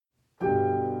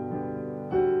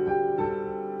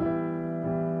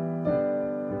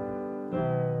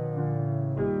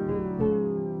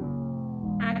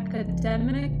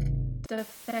Academic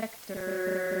Defectors.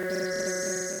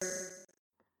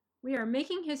 We are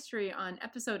making history on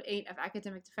episode 8 of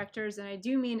Academic Defectors, and I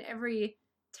do mean every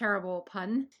terrible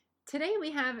pun. Today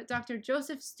we have Dr.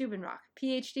 Joseph Stubenrauch,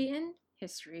 PhD in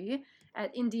history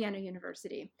at Indiana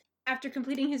University. After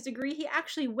completing his degree, he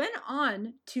actually went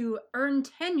on to earn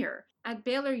tenure at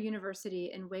Baylor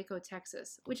University in Waco,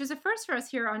 Texas, which is a first for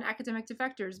us here on Academic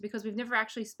Defectors because we've never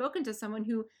actually spoken to someone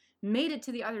who made it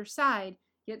to the other side,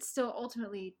 yet still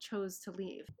ultimately chose to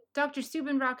leave. Dr.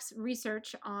 Stubenrauch's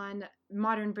research on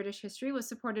modern British history was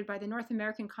supported by the North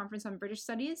American Conference on British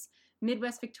Studies,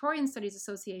 Midwest Victorian Studies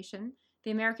Association,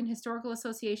 the American Historical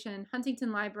Association,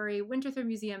 Huntington Library, Winterthur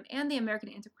Museum, and the American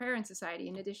Antiquarian Society,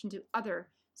 in addition to other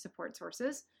support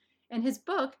sources. And his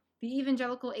book, The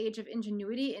Evangelical Age of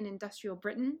Ingenuity in Industrial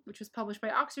Britain, which was published by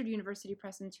Oxford University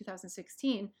Press in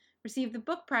 2016, received the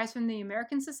book prize from the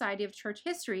American Society of Church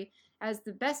History as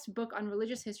the best book on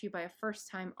religious history by a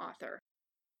first-time author.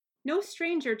 No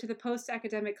stranger to the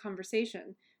post-academic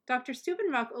conversation, Dr.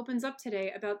 Stubenrauch opens up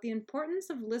today about the importance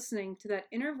of listening to that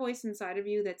inner voice inside of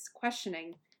you that's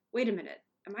questioning, wait a minute,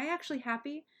 am I actually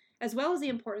happy? As well as the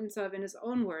importance of, in his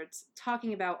own words,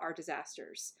 talking about our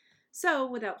disasters. So,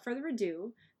 without further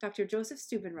ado, Dr. Joseph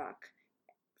Stubenrauch.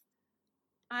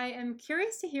 I am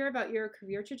curious to hear about your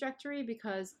career trajectory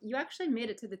because you actually made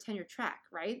it to the tenure track,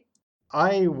 right?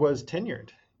 I was tenured,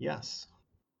 yes.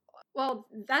 Well,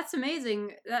 that's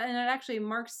amazing, and it actually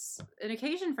marks an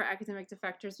occasion for academic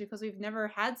defectors because we've never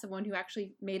had someone who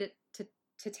actually made it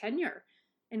to tenure.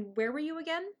 And where were you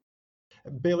again?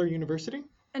 Baylor University.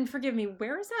 And forgive me,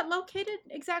 where is that located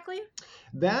exactly?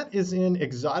 That is in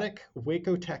exotic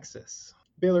Waco, Texas.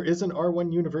 Baylor is an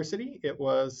R1 university. It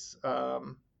was,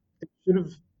 it should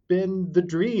have been the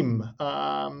dream.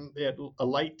 It had a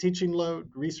light teaching load,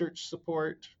 research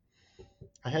support.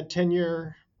 I had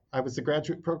tenure. I was the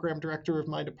graduate program director of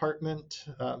my department,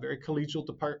 very collegial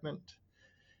department,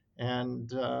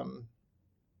 and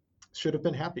should have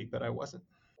been happy, but I wasn't.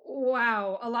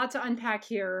 Wow, a lot to unpack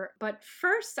here. But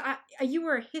first, you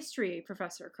were a history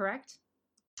professor, correct?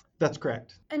 That's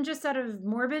correct. And just out of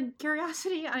morbid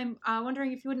curiosity, I'm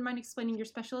wondering if you wouldn't mind explaining your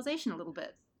specialization a little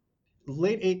bit.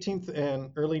 Late 18th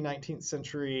and early 19th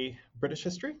century British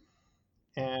history.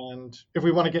 And if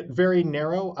we want to get very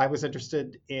narrow, I was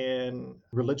interested in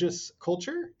religious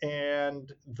culture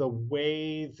and the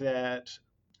way that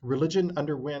religion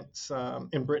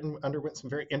in Britain underwent some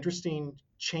very interesting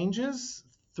changes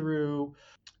through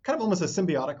kind of almost a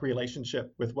symbiotic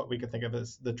relationship with what we could think of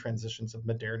as the transitions of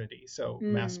modernity. So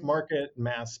mass market,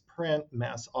 mass print,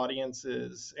 mass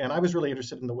audiences. And I was really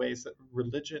interested in the ways that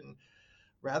religion,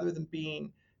 rather than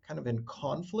being kind of in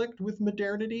conflict with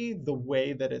modernity, the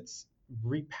way that it's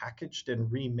repackaged and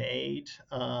remade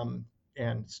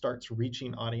and starts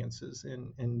reaching audiences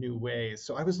in new ways.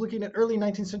 So I was looking at early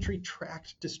 19th century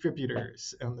tract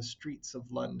distributors on the streets of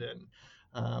London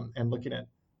and looking at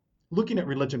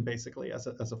religion basically as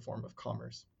a form of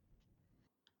commerce.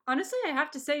 Honestly, I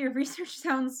have to say your research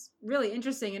sounds really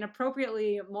interesting and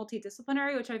appropriately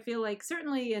multidisciplinary, which I feel like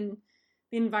certainly in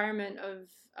the environment of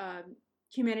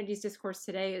humanities discourse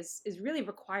today is really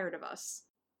required of us.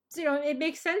 So, it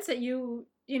makes sense that you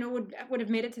would have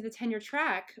made it to the tenure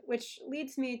track, which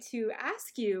leads me to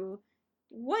ask you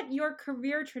what your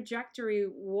career trajectory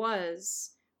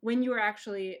was when you were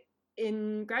actually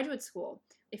in graduate school.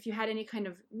 If you had any kind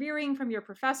of rearing from your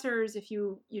professors, if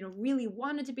you really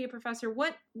wanted to be a professor,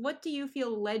 what do you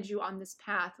feel led you on this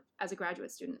path as a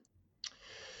graduate student?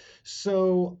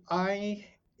 So I,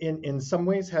 in some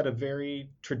ways, had a very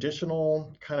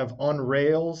traditional kind of on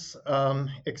rails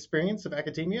experience of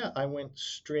academia. I went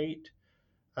straight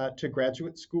to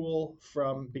graduate school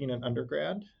from being an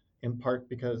undergrad, in part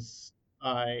because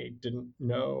I didn't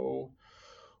know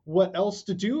what else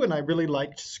to do, and I really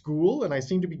liked school, and I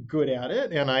seemed to be good at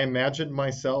it. And I imagined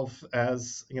myself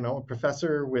as, a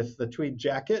professor with a tweed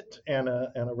jacket and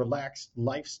a relaxed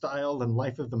lifestyle and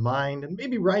life of the mind, and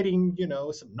maybe writing,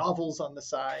 some novels on the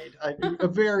side. A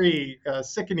very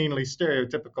sickeningly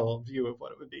stereotypical view of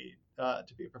what it would be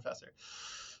to be a professor.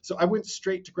 So I went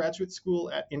straight to graduate school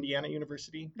at Indiana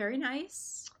University. Very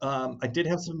nice. I did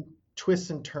have some twists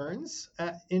and turns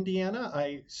at Indiana.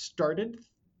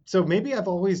 So maybe I've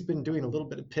always been doing a little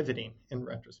bit of pivoting in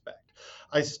retrospect.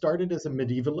 I started as a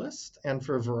medievalist and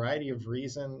for a variety of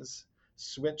reasons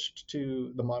switched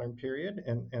to the modern period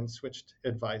and switched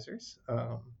advisors.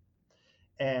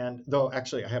 And though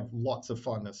actually I have lots of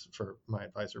fondness for my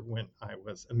advisor when I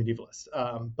was a medievalist,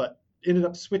 but ended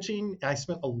up switching. I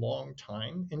spent a long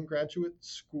time in graduate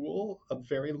school, a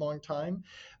very long time,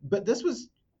 but this was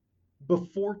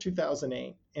before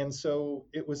 2008. And so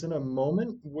it was in a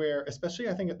moment where, especially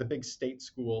I think at the big state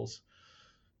schools,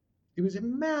 it was a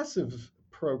massive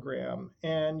program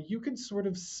and you could sort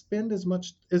of spend as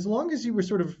much, as long as you were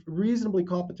sort of reasonably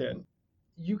competent,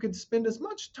 you could spend as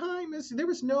much time as there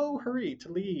was no hurry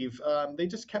to leave. They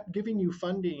just kept giving you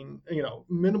funding,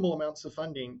 minimal amounts of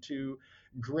funding to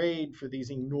grade for these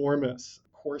enormous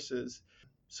courses.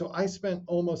 So I spent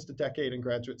almost a decade in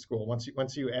graduate school. Once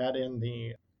you add in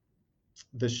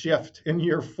the shift in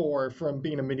year 4 from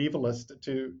being a medievalist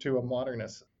to a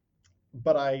modernist,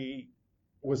 but I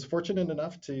was fortunate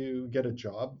enough to get a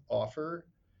job offer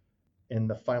in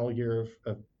the final year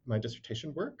of my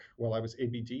dissertation work while I was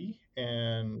ABD.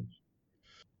 And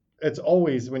it's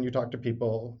always, when you talk to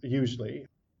people, usually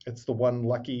it's the one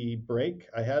lucky break.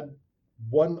 I had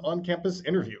one on campus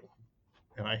interview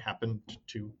and I happened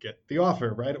to get the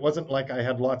offer, right? It wasn't like I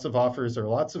had lots of offers or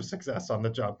lots of success on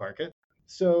the job market.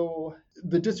 So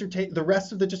the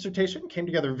rest of the dissertation came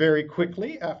together very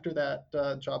quickly after that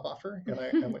job offer, and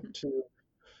I went to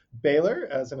Baylor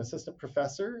as an assistant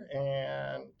professor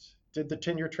and did the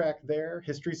tenure track there.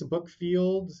 History's a book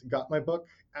field. Got my book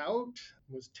out,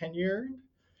 was tenured,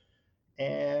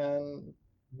 and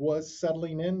was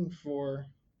settling in for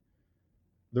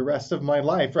the rest of my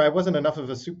life. I wasn't enough of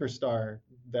a superstar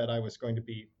that I was going to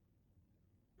be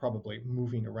probably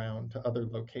moving around to other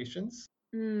locations.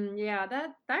 Yeah,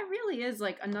 that really is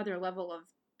like another level of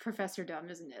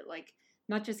professordom, isn't it? Like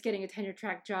not just getting a tenure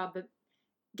track job, but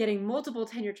getting multiple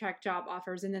tenure track job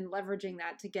offers and then leveraging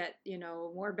that to get,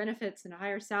 more benefits and a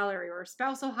higher salary or a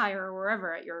spousal hire or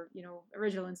wherever at your,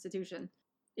 original institution.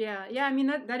 Yeah, yeah. I mean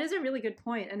that is a really good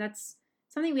point, and that's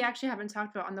something we actually haven't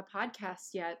talked about on the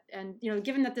podcast yet. And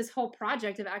given that this whole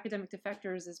project of academic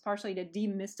defectors is partially to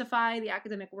demystify the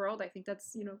academic world, I think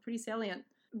that's pretty salient.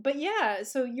 But yeah,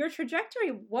 so your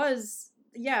trajectory was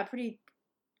pretty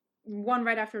one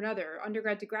right after another,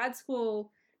 undergrad to grad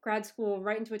school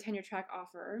right into a tenure track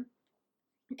offer.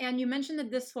 And you mentioned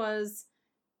that this was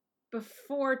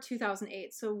before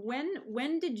 2008. So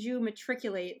when did you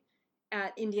matriculate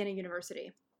at Indiana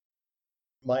University?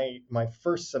 My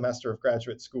first semester of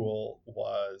graduate school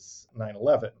was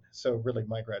 9/11. So really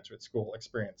my graduate school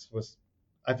experience was,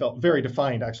 I felt, very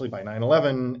defined actually by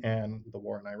 9/11 and the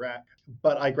war in Iraq.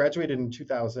 But I graduated in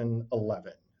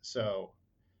 2011. So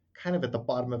kind of at the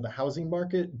bottom of the housing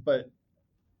market, but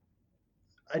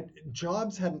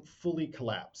jobs hadn't fully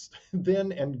collapsed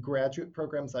then, and graduate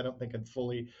programs I don't think had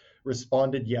fully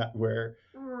responded yet, where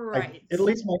Right. at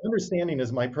least my understanding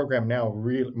is my program now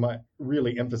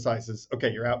really emphasizes, okay,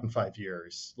 you're out in 5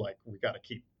 years. Like we got to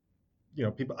keep,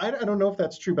 people. I don't know if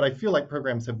that's true, but I feel like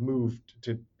programs have moved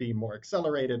to be more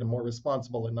accelerated and more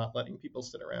responsible and not letting people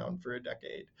sit around for a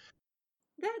decade.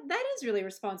 That is really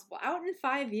responsible. Out in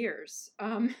 5 years.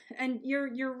 And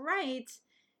you're right.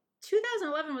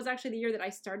 2011 was actually the year that I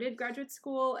started graduate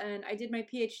school, and I did my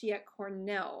PhD at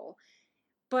Cornell.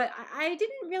 But I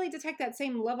didn't really detect that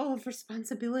same level of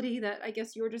responsibility that I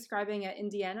guess you're describing at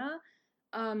Indiana.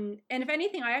 And if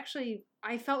anything,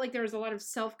 I felt like there was a lot of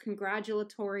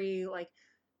self-congratulatory, like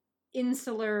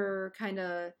insular kind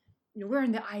of, we're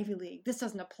in the Ivy League. This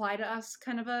doesn't apply to us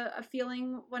kind of a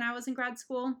feeling when I was in grad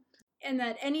school. And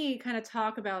that any kind of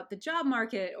talk about the job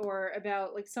market or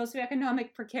about like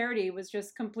socioeconomic precarity was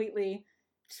just completely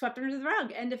swept under the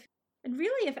rug. And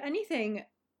really, if anything,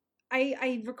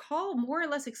 I recall more or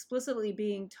less explicitly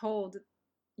being told,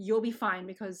 you'll be fine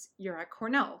because you're at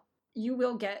Cornell. You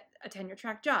will get a tenure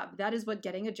track job. That is what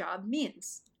getting a job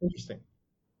means. Interesting.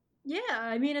 Yeah,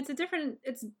 I mean it's different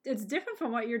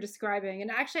from what you're describing.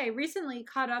 And actually I recently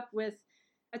caught up with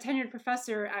a tenured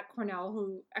professor at Cornell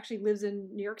who actually lives in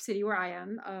New York City where I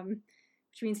am,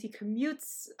 which means he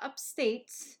commutes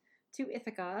upstate to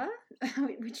Ithaca,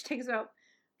 which takes about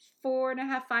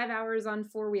 4.5, 5 hours on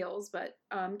four wheels. But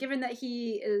given that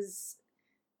he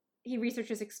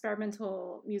researches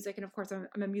experimental music, and of course I'm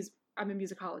a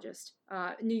musicologist.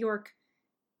 New York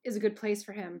is a good place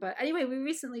for him. But anyway, we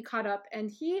recently caught up, and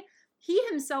he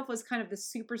himself was kind of the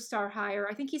superstar hire.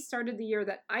 I think he started the year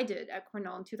that I did at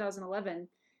Cornell in 2011,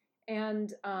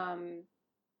 and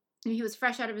he was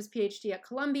fresh out of his PhD at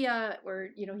Columbia, where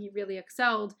he really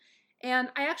excelled. And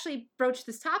I actually broached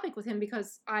this topic with him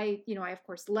because I of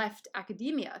course left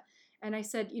academia, and I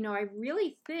said, I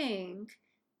really think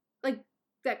like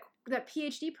that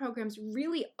PhD programs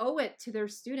really owe it to their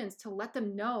students to let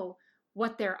them know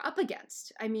what they're up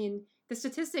against. I mean, the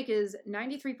statistic is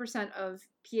 93% of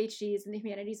PhDs in the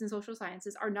humanities and social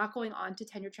sciences are not going on to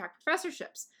tenure track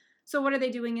professorships. So what are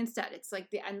they doing instead? It's like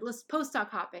the endless postdoc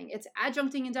hopping. It's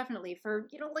adjuncting indefinitely for,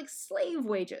 like slave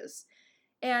wages.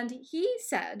 And he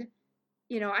said,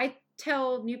 I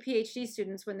tell new PhD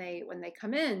students when they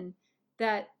come in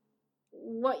that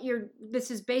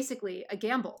this is basically a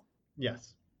gamble.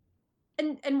 Yes.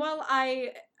 And while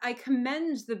I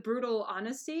commend the brutal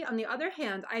honesty, on the other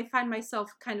hand, I find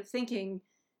myself kind of thinking,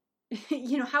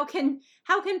 how can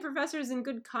professors in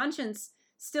good conscience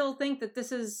still think that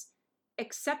this is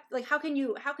accept like how can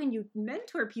you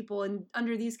mentor people in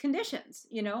under these conditions?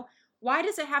 Why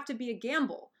does it have to be a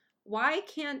gamble? Why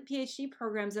can't PhD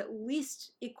programs at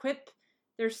least equip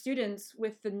their students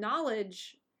with the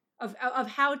knowledge of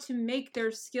how to make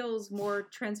their skills more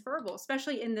transferable,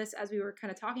 especially in this, as we were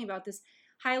kind of talking about, this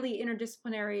highly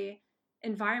interdisciplinary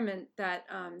environment that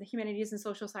the humanities and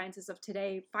social sciences of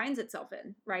today finds itself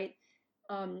in, right?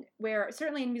 Where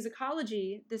certainly in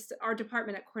musicology, our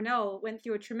department at Cornell went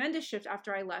through a tremendous shift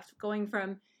after I left, going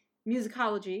from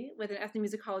musicology with an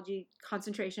ethnomusicology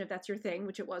concentration, if that's your thing,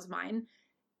 which it was mine,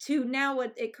 to now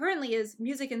what it currently is,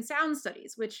 music and sound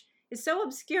studies, which is so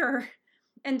obscure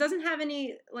and doesn't have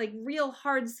any like real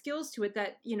hard skills to it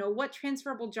that, what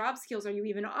transferable job skills are you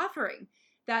even offering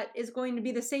that is going to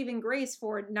be the saving grace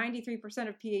for 93%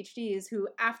 of PhDs who,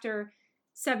 after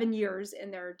 7 years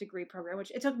in their degree program, which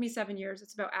it took me 7 years,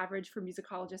 it's about average for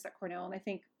musicologists at Cornell, and I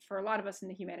think for a lot of us in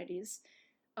the humanities.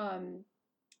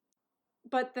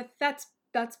 But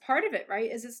that's part of it,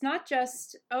 right? Is it's not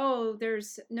just, oh,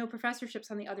 there's no professorships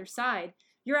on the other side.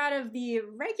 You're out of the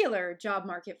regular job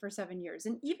market for 7 years.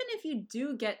 And even if you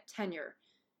do get tenure,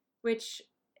 which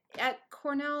at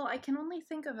Cornell, I can only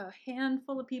think of a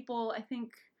handful of people. I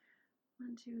think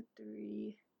 1, 2,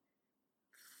 3,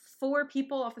 4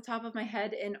 people off the top of my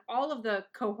head in all of the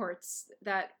cohorts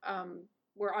that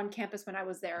were on campus when I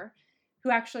was there,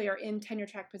 who actually are in tenure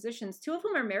track positions, 2 of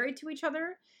whom are married to each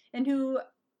other and who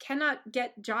cannot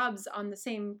get jobs on the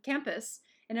same campus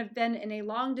and have been in a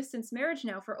long distance marriage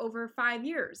now for over 5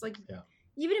 years. Like, Yeah.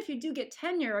 even if you do get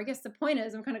tenure, I guess the point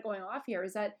is, I'm kind of going off here,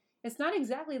 is that it's not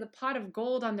exactly the pot of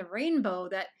gold on the rainbow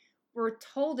that we're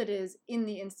told it is in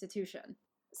the institution.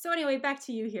 So anyway, back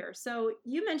to you here. So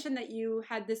you mentioned that you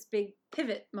had this big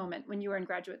pivot moment when you were in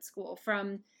graduate school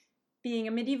from being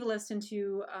a medievalist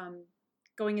into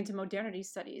going into modernity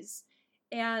studies.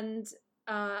 And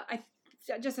I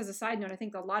just as a side note, I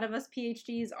think a lot of us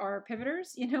PhDs are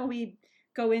pivoters. We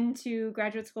go into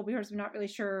graduate school because we're not really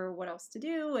sure what else to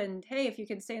do. And hey, if you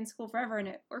can stay in school forever and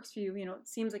it works for you, it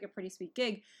seems like a pretty sweet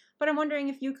gig. But I'm wondering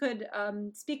if you could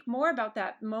speak more about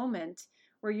that moment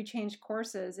where you changed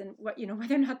courses and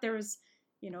whether or not there was,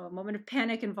 a moment of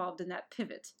panic involved in that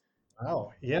pivot.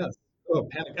 Wow. Yes. Oh,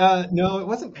 panic. No, it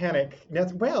wasn't panic.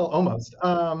 Well, almost.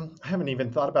 I haven't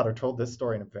even thought about or told this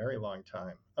story in a very long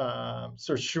time.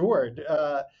 So sure,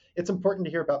 it's important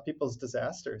to hear about people's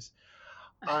disasters.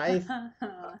 I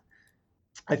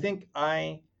I think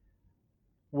I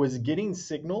was getting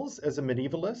signals as a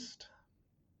medievalist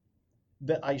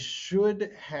that I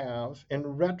should have, in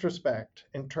retrospect,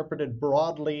 interpreted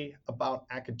broadly about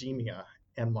academia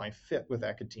and my fit with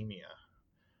academia.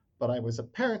 But I was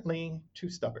apparently too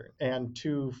stubborn and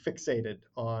too fixated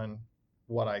on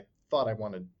what I thought I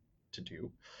wanted to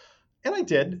do. And I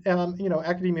did.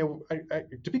 Academia,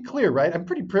 to be clear, right, I'm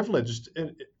pretty privileged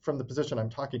from the position I'm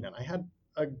talking in. I had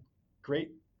a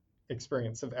great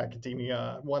experience of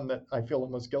academia, one that I feel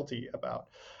almost guilty about.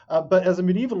 But as a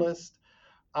medievalist,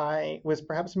 I was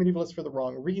perhaps a medievalist for the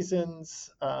wrong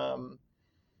reasons. I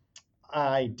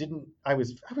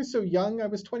was so young. I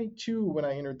was 22 when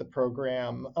I entered the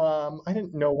program. I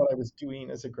didn't know what I was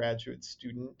doing as a graduate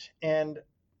student, and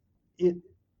it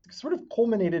sort of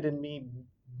culminated in me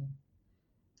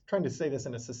trying to say this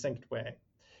in a succinct way.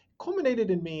 Culminated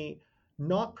in me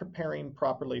not preparing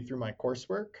properly through my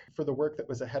coursework for the work that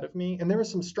was ahead of me, and there were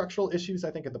some structural issues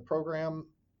I think in the program,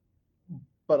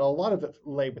 but a lot of it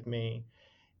lay with me,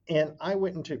 and I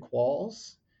went into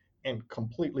quals and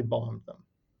completely bombed them.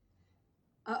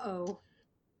 Uh-oh.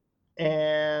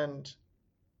 And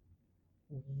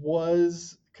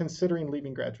was considering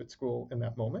leaving graduate school in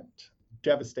that moment,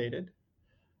 devastated.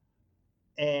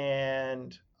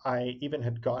 And I even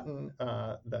had gotten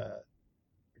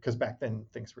because back then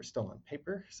things were still on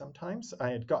paper sometimes, I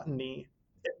had gotten the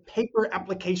paper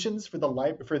applications for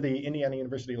the Indiana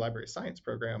University Library of Science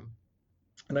program.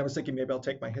 And I was thinking maybe I'll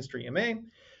take my history MA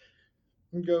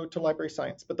and go to library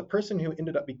science. But the person who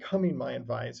ended up becoming my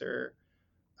advisor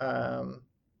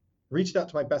reached out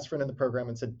to my best friend in the program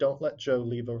and said, "Don't let Joe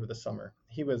leave over the summer."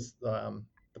 He was the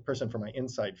person for my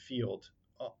inside field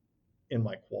in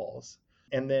my quals.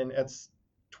 And then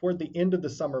toward the end of the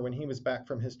summer, when he was back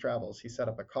from his travels, he set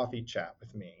up a coffee chat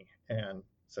with me and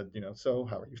said, so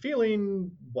how are you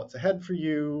feeling? What's ahead for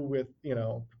you with,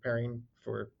 preparing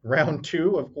for round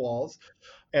two of quals?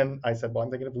 And I said, well, I'm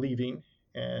thinking of leaving.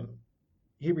 And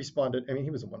he responded, I mean, he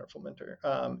was a wonderful mentor,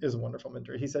 is a wonderful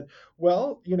mentor. He said,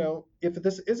 well, if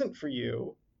this isn't for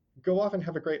you, go off and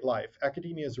have a great life.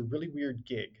 Academia is a really weird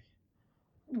gig.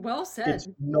 Well It's said.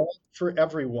 not for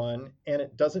everyone, and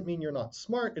it doesn't mean you're not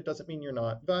smart. It doesn't mean you're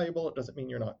not valuable. It doesn't mean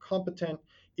you're not competent.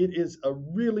 It is a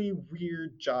really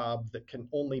weird job that can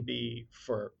only be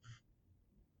for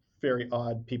very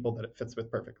odd people that it fits with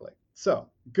perfectly. So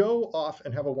go off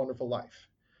and have a wonderful life.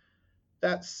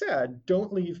 That said,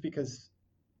 don't leave because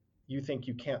you think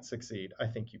you can't succeed. I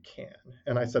think you can.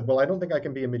 And I said, well, I don't think I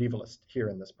can be a medievalist here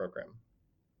in this program.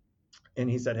 And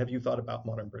he said, have you thought about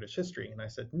modern British history? And I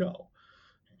said, no.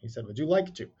 He said, would you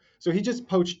like to? So he just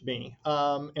poached me.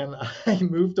 And I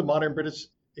moved to modern British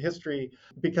history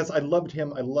because I loved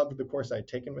him. I loved the course I had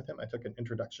taken with him. I took an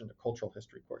introduction to cultural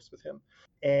history course with him.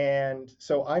 And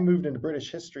so I moved into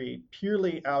British history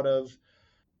purely out of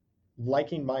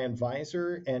liking my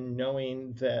advisor and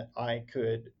knowing that I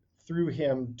could, through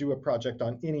him, do a project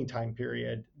on any time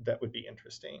period that would be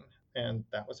interesting. And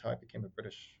that was how I became a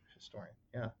British historian.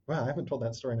 Yeah. Wow, I haven't told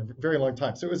that story in a very long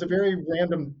time. So it was a very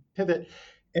random pivot.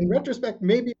 In retrospect,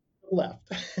 maybe I left,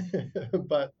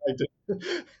 but I did.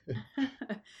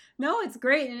 No, it's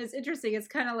great and it's interesting. It's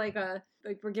kind of like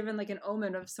we're given like an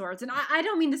omen of sorts. And I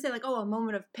don't mean to say like, oh, a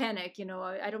moment of panic.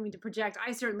 I don't mean to project.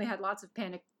 I certainly had lots of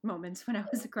panic moments when I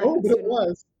was a Oh, graduate but it student.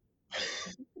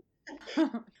 was.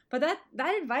 But that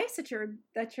advice that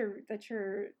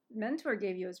your mentor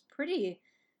gave you is pretty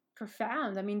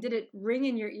profound. I mean, did it ring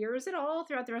in your ears at all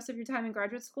throughout the rest of your time in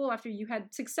graduate school after you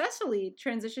had successfully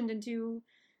transitioned into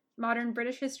modern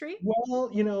British history? Well,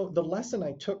 the lesson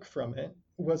I took from it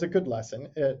was a good lesson.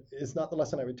 It is not the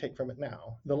lesson I would take from it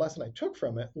now. The lesson I took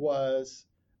from it was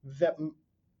that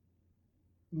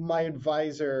my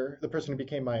advisor, the person who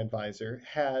became my advisor,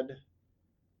 had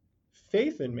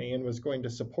faith in me and was going to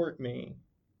support me,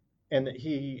 and that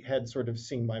he had sort of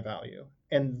seen my value.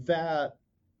 And that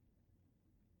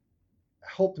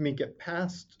helped me get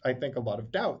past, I think, a lot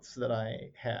of doubts that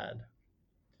I had.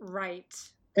 Right.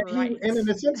 And in Right.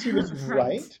 a sense, he was Right.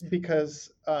 right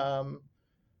because, like,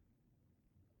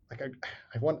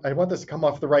 I want this to come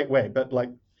off the right way, but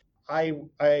like, I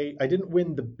didn't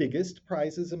win the biggest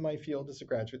prizes in my field as a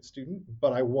graduate student,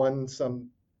 but I won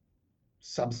some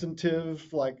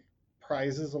substantive like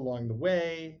prizes along the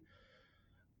way.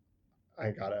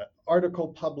 I got an article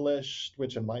published,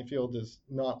 which in my field is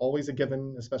not always a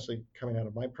given, especially coming out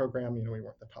of my program. We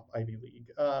weren't the top Ivy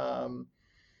League.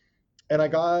 And I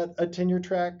got a tenure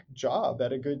track job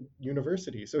at a good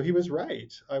university. So he was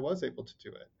right. I was able to do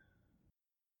it.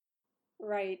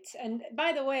 Right. And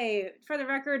by the way, for the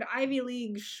record, Ivy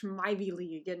League, Schmivy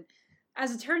League. And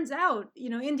as it turns out,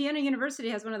 Indiana University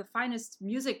has one of the finest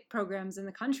music programs in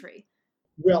the country.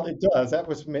 Well, it does.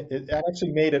 It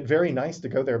actually made it very nice to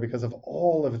go there because of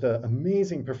all of the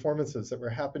amazing performances that were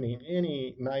happening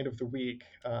any night of the week.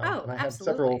 Oh, And I had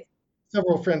several absolutely.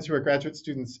 several friends who are graduate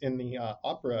students in the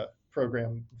opera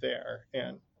program there,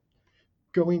 and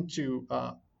going to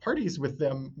parties with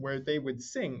them where they would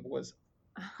sing was.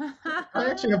 I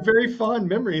actually have very fond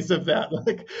memories of that.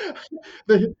 Like,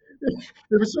 the,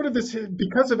 there was sort of this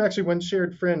because of actually one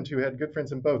shared friend who had good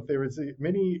friends in both. There was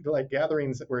many like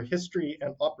gatherings that were history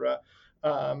and opera,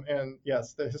 and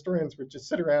yes, the historians would just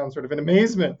sit around sort of in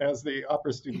amazement as the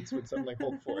opera students would suddenly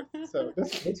hold forth. So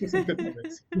those were some good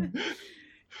memories.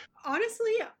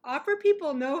 Honestly, opera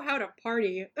people know how to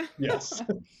party. Yes,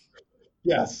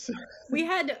 yes. We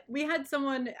had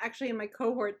someone actually in my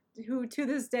cohort who to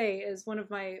this day is one of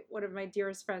my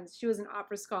dearest friends. She was an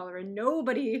opera scholar and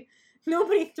nobody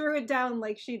threw it down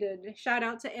like she did. Shout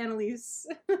out to Annalise.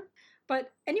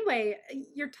 But anyway,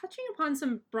 you're touching upon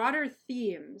some broader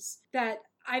themes that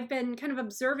I've been kind of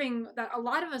observing that a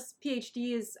lot of us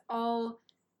PhDs all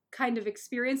kind of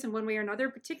experience in one way or another,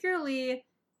 particularly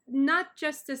not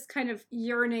just this kind of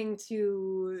yearning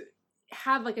to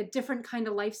have like a different kind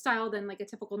of lifestyle than like a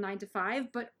typical 9 to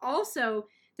 5, but also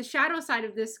the shadow side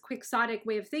of this quixotic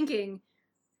way of thinking,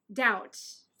 doubt,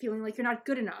 feeling like you're not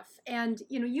good enough. And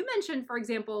you mentioned, for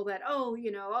example, that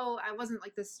I wasn't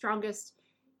like the strongest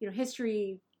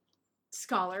history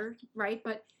scholar, right?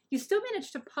 But you still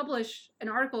managed to publish an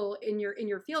article in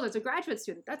your field as a graduate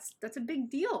student. That's a big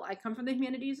deal. I come from the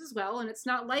humanities as well, and it's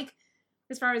not like,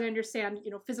 as far as I understand,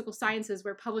 physical sciences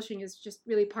where publishing is just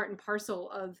really part and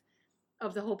parcel of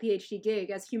the whole PhD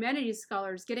gig. As humanities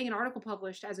scholars, getting an article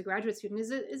published as a graduate student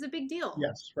is a big deal.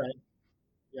 Yes, right.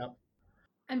 Yep.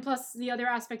 And plus, the other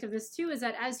aspect of this too is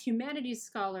that as humanities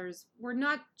scholars, we're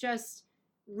not just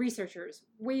researchers.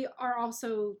 We are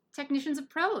also technicians of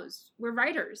prose. We're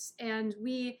writers, and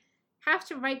we have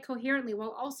to write coherently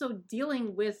while also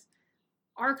dealing with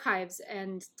archives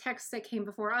and texts that came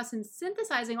before us and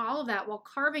synthesizing all of that while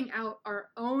carving out our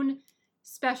own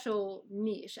special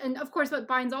niche. And of course, what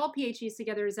binds all PhDs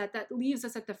together is that that leaves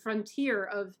us at the frontier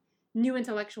of new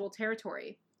intellectual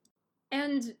territory.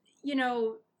 And, you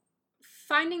know,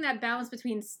 finding that balance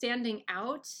between standing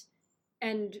out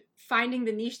and finding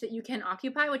the niche that you can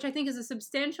occupy, which I think is a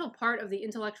substantial part of the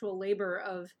intellectual labor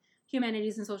of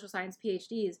humanities and social science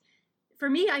PhDs. For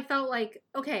me, I felt like,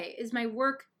 okay, is my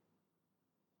work,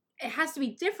 it has to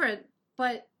be different,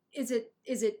 but is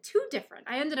it too different?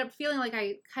 I ended up feeling like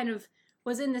I kind of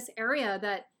was in this area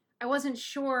that I wasn't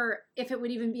sure if it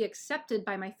would even be accepted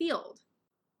by my field.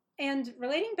 And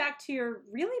relating back to your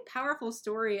really powerful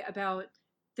story about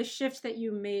the shift that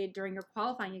you made during your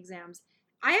qualifying exams,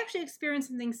 I actually experienced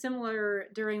something similar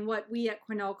during what we at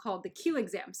Cornell called the Q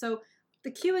exam. So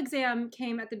the Q exam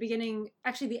came at the beginning,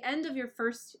 actually the end of your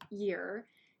first year.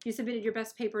 You submitted your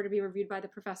best paper to be reviewed by the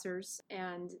professors,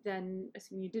 and then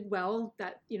assuming you did well,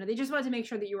 that, you know, they just wanted to make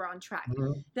sure that you were on track.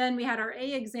 Mm-hmm. Then we had our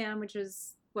A exam, which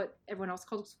is what everyone else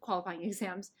calls qualifying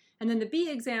exams, and then the B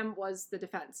exam was the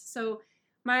defense. So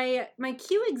my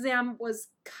Q exam was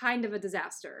kind of a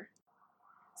disaster.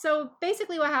 So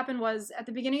basically what happened was at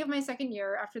the beginning of my second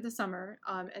year after the summer,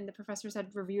 and the professors had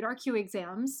reviewed our Q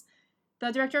exams,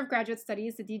 the director of graduate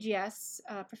studies, the DGS,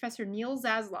 Professor Neil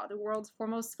Zaslaw, the world's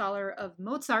foremost scholar of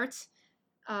Mozart,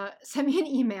 sent me an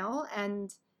email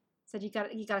and said, you got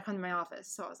to come to my office.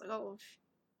 So I was like, oh,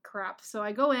 crap. So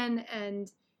I go in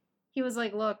and he was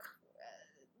like, look,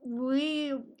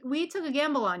 we took a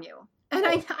gamble on you. And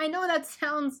I know that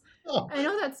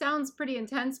sounds pretty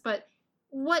intense, but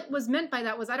what was meant by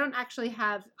that was I don't actually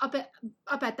have up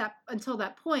at that until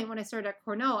that point when I started at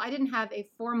Cornell, I didn't have a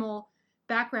formal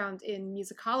background in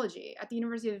musicology. At the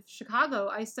University of Chicago,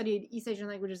 I studied East Asian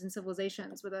languages and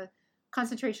civilizations with a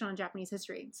concentration on Japanese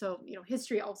history. So, you know,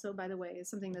 history also, by the way, is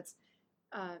something that's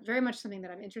very much something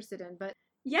that I'm interested in. But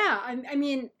yeah, I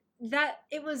mean, that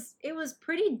it was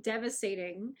pretty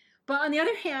devastating. But on the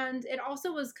other hand, it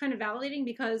also was kind of validating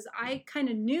because I kind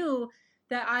of knew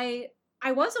that I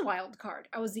was a wild card.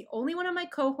 I was the only one on my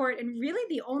cohort and really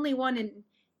the only one in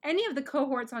any of the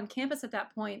cohorts on campus at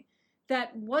that point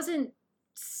that wasn't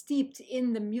steeped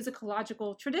in the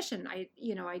musicological tradition. I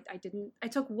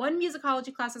took one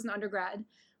musicology class as an undergrad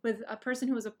with a person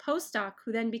who was a postdoc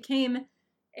who then became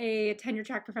a tenure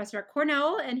track professor at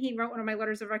Cornell, and he wrote one of my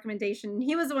letters of recommendation.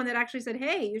 He was the one that actually said,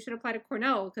 hey, you should apply to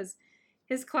Cornell because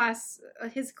his class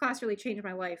really changed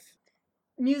my life.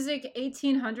 Music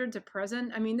 1800 to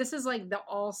present. I mean, this is like the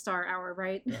all-star hour,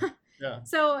 right? Yeah.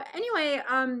 So anyway,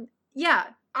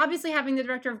 obviously having the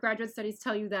director of graduate studies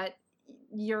tell you that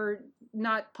you're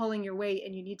not pulling your weight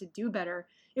and you need to do better,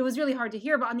 it was really hard to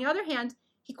hear. But on the other hand,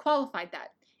 he qualified that.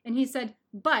 And he said,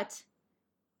 but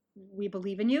we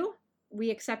believe in you. We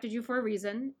accepted you for a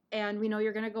reason. And we know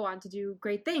you're going to go on to do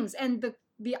great things. And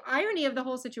the irony of the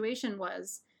whole situation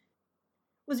was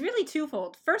really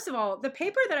twofold. First of all, the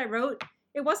paper that I wrote,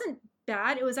 it wasn't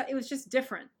bad. It was just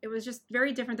different. It was just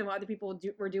very different than what other people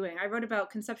were doing. I wrote about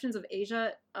conceptions of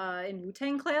Asia in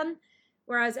Wu-Tang Clan,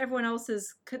 whereas everyone else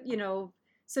is, you know,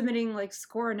 submitting like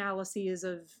score analyses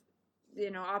of,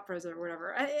 you know, operas or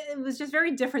whatever. It was just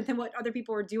very different than what other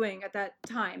people were doing at that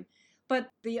time.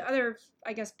 But the other,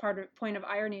 I guess, point of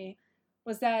irony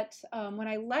was that when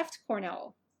I left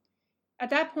Cornell, at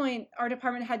that point, our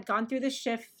department had gone through the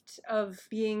shift of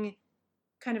being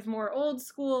kind of more old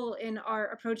school in our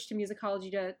approach to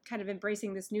musicology to kind of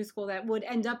embracing this new school that would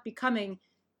end up becoming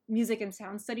music and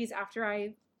sound studies after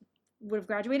I would have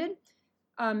graduated.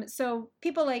 So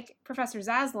people like Professor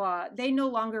Zaslaw, they no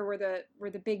longer were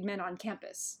the big men on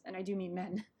campus, and I do mean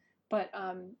men, but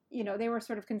you know, they were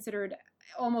sort of considered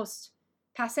almost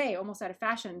passé, almost out of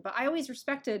fashion. But I always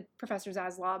respected Professor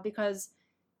Zaslaw because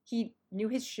he knew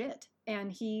his shit,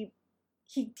 and he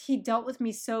dealt with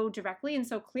me so directly and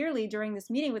so clearly during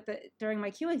this meeting during my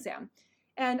Q exam.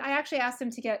 And I actually asked him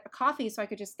to get a coffee so I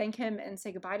could just thank him and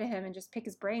say goodbye to him and just pick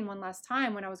his brain one last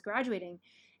time when I was graduating.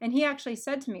 And he actually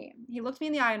said to me, he looked me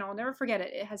in the eye, and I'll never forget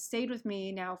it. It has stayed with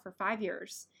me now for 5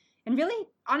 years and really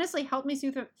honestly helped me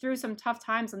through some tough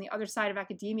times on the other side of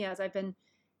academia as I've been,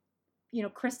 you know,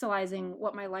 crystallizing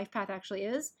what my life path actually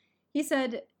is. He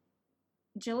said,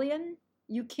 Jillian,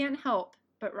 you can't help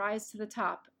but rise to the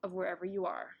top of wherever you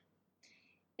are.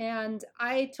 And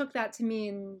I took that to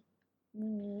mean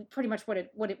pretty much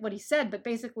what he said, but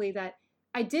basically that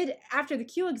I did, after the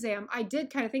Q exam, I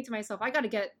did kind of think to myself, I got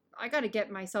to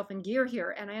get myself in gear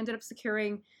here. And I ended up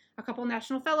securing a couple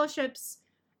national fellowships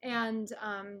And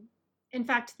in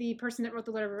fact, the person that wrote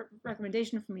the letter of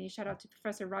recommendation for me, shout out to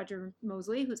Professor Roger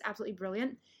Mosley, who's absolutely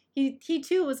brilliant. He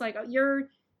too was like, your,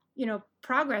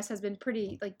 progress has been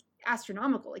pretty like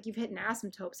astronomical. Like you've hit an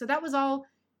asymptote. So that was all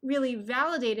really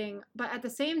validating, but at the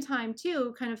same time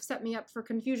too, kind of set me up for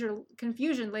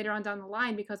confusion later on down the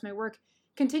line because my work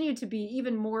continued to be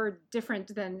even more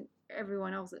different than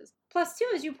everyone else's. Plus, too,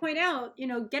 as you point out,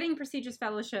 getting prestigious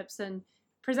fellowships and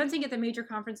presenting at the major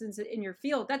conferences in your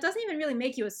field, that doesn't even really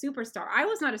make you a superstar. I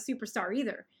was not a superstar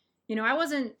either. I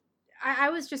wasn't, I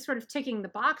was just sort of ticking the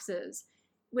boxes,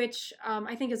 which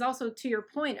I think is also to your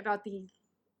point about the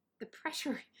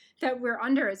pressure that we're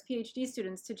under as PhD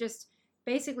students to just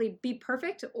basically be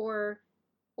perfect or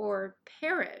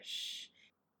perish.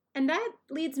 And that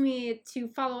leads me to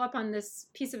follow up on this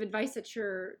piece of advice that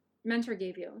your mentor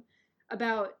gave you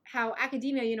about how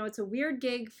academia, it's a weird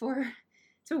gig for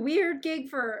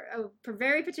a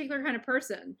very particular kind of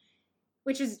person,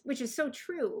 which is so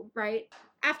true, right?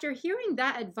 After hearing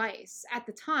that advice at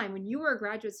the time when you were a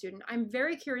graduate student, I'm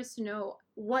very curious to know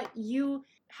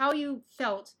how you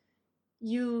felt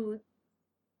you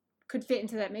could fit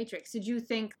into that matrix. Did you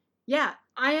think, yeah,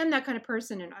 I am that kind of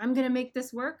person and I'm going to make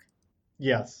this work?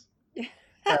 Yes.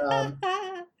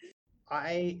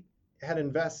 I had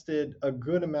invested a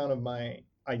good amount of my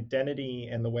identity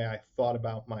and the way I thought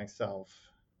about myself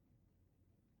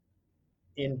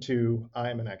into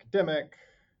I'm an academic.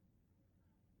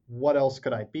 What else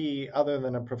could I be other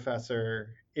than a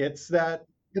professor? It's that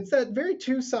very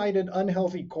two-sided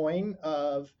unhealthy coin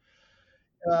of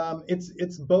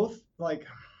it's both like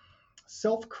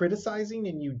self-criticizing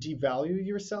and you devalue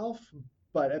yourself,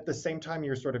 but at the same time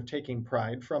you're sort of taking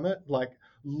pride from it. Like,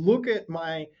 look at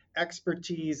my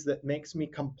expertise that makes me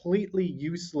completely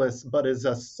useless, but is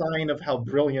a sign of how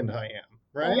brilliant I am,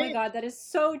 right? Oh my God, that is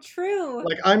so true.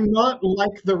 Like, I'm not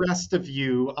like the rest of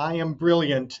you. I am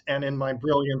brilliant, and in my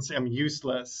brilliance am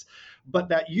useless. But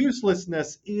that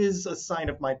uselessness is a sign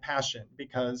of my passion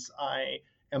because I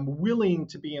am willing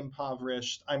to be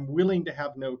impoverished. I'm willing to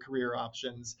have no career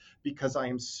options because I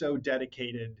am so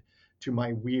dedicated to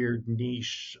my weird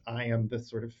niche. I am the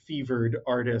sort of fevered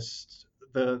artist,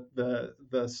 the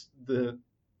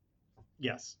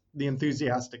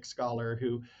enthusiastic scholar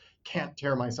who can't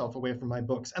tear myself away from my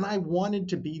books. And I wanted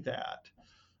to be that,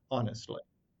 honestly.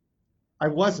 I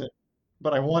wasn't,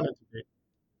 but I wanted to be.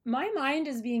 My mind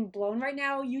is being blown right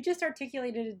now. You just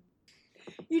articulated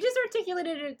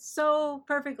it so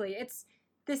perfectly. It's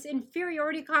this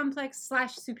inferiority complex /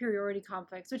 superiority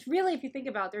complex, which really, if you think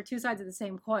about it, they're two sides of the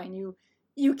same coin.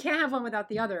 You can't have one without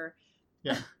the other.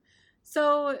 Yeah.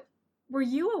 So were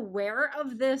you aware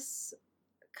of this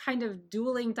kind of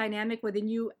dueling dynamic within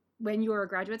you when you were a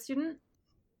graduate student?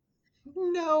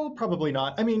 No, probably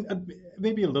not. I mean,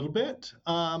 maybe a little bit.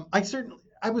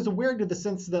 I was aware to the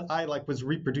sense that I was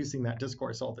reproducing that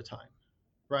discourse all the time,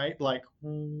 right? Like,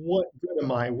 what good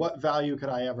am I? What value could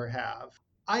I ever have?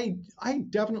 I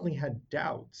definitely had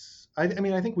doubts. I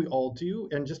mean, I think we all do.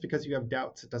 And just because you have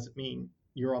doubts, it doesn't mean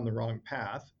you're on the wrong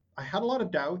path. I had a lot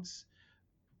of doubts,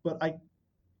 but I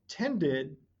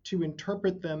tended to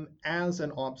interpret them as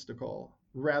an obstacle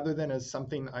rather than as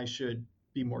something I should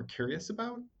be more curious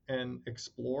about and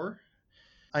explore.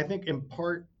 I think in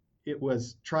part it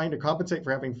was trying to compensate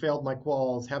for having failed my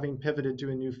quals, having pivoted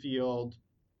to a new field.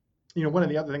 One of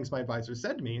the other things my advisor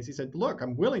said to me is he said, look,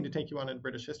 I'm willing to take you on in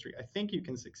British history. I think you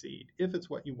can succeed if it's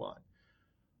what you want.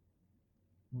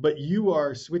 But you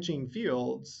are switching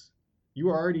fields. You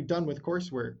are already done with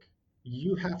coursework.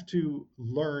 You have to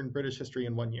learn British history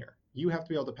in 1 year. You have to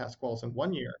be able to pass quals in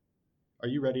 1 year. Are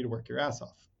you ready to work your ass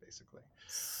off, basically?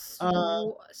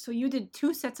 So you did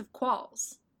 2 sets of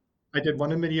quals. I did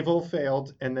one in medieval,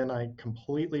 failed, and then I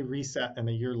completely reset, and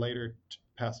a year later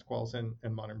passed quals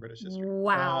in modern British history.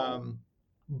 Wow.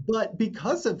 But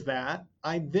because of that,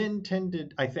 I then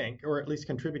tended, I think, or at least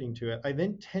contributing to it, I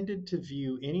then tended to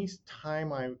view any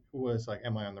time I was like,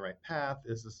 am I on the right path?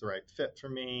 Is this the right fit for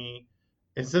me?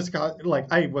 Is this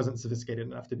I wasn't sophisticated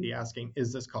enough to be asking,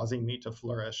 is this causing me to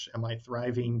flourish? Am I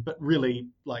thriving? But really,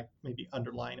 maybe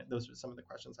underlying it, those are some of the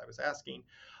questions I was asking.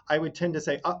 I would tend to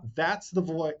say, that's the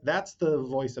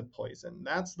voice of poison.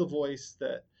 That's the voice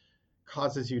that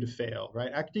causes you to fail,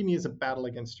 right? Academia is a battle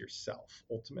against yourself,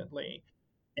 ultimately.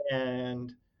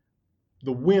 And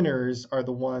the winners are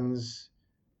the ones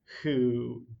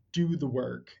who do the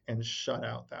work and shut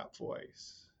out that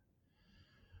voice.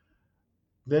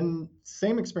 Then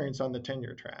same experience on the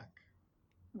tenure track.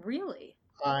 Really?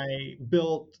 I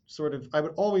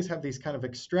would always have these kind of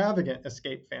extravagant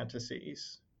escape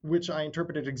fantasies, which I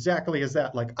interpreted exactly as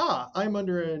that, I'm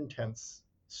under intense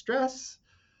stress.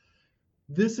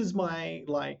 this is my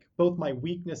like both my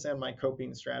weakness and my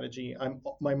coping strategy.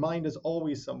 My mind is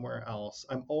always somewhere else.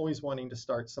 I'm always wanting to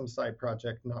start some side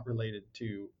project not related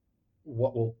to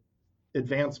what will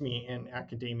advance me in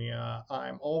academia.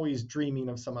 I'm always dreaming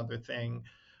of some other thing,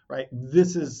 right?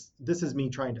 This is me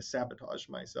trying to sabotage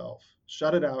myself.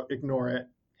 Shut it out, ignore it,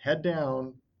 head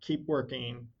down, keep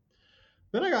working.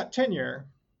 Then I got tenure,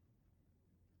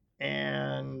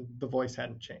 and the voice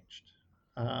hadn't changed.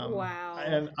 Wow.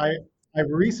 And I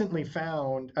recently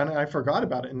found, and I forgot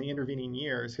about it in the intervening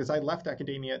years because I left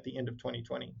academia at the end of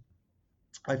 2020.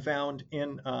 I found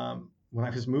in when I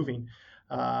was moving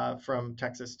from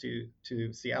Texas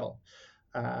to Seattle,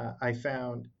 I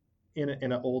found in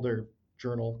an older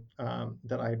journal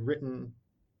that I had written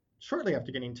shortly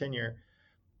after getting tenure.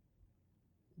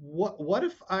 What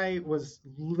if I was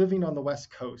living on the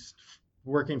West Coast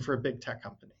working for a big tech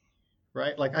company,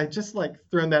 right? Like I just like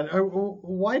thrown that.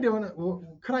 Why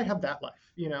don't? Could I have that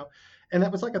life? And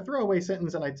that was like a throwaway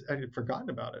sentence, and I had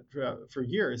forgotten about it for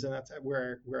years, and that's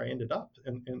where I ended up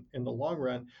in the long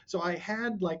run. So I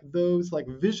had like those like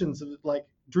visions of like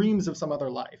dreams of some other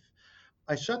life.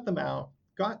 I shut them out,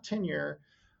 got tenure,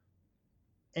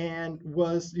 and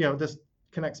was this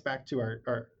connects back to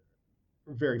our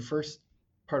very first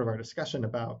part of our discussion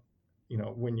about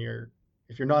when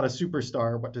if you're not a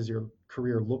superstar, what does your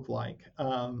career look like,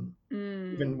 even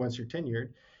Mm. once you're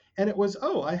tenured. And it was,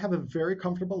 oh, I have a very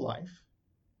comfortable life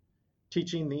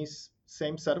teaching these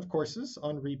same set of courses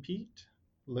on repeat,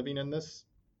 living in this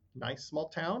nice small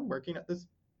town, working at this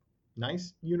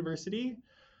nice university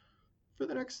for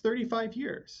the next 35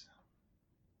 years.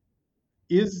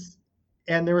 is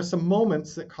and there were some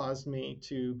moments that caused me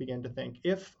to begin to think,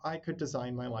 if I could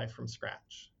design my life from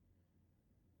scratch,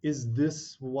 is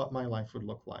this what my life would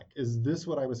look like? Is this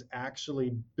what I was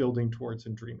actually building towards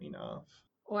and dreaming of?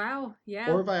 Wow. Or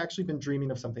Yeah. have I actually been dreaming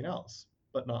of something else,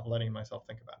 but not letting myself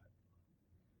think about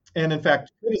it? And in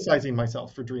fact, criticizing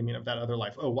myself for dreaming of that other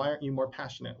life. Oh, why aren't you more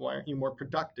passionate? Why aren't you more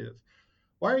productive?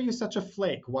 Why are you such a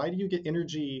flake? Why do you get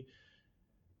energy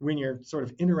when you're sort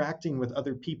of interacting with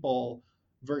other people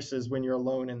versus when you're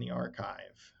alone in the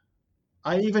archive?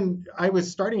 I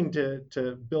was starting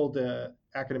to build a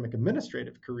academic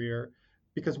administrative career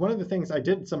because one of the things I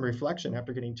did some reflection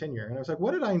after getting tenure, and I was like,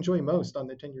 what did I enjoy most on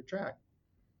the tenure track?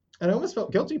 And I almost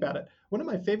felt guilty about it. One of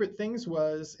my favorite things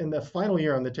was in the final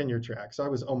year on the tenure track. So I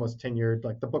was almost tenured,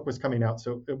 like the book was coming out,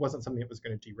 so it wasn't something that was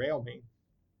going to derail me.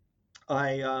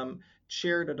 I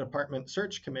chaired a department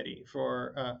search committee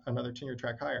for another tenure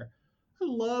track hire. I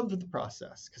loved the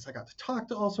process because I got to talk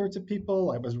to all sorts of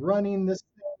people. I was running this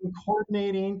thing,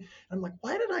 coordinating. And I'm like,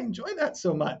 why did I enjoy that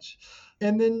so much?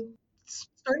 And then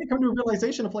starting to come to a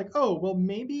realization of like, oh, well,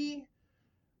 maybe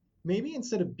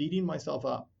instead of beating myself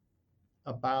up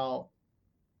about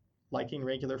liking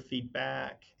regular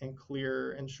feedback and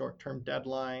clear and short-term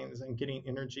deadlines and getting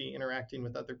energy interacting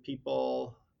with other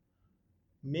people,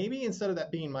 maybe instead of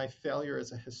that being my failure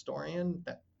as a historian,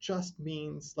 that just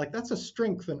means like that's a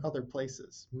strength in other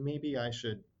places. Maybe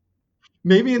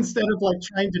instead of like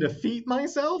trying to defeat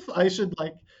myself, I should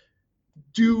like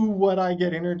do what I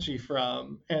get energy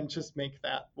from and just make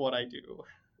that what I do.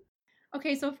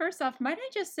 Okay, so first off, might I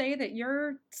just say that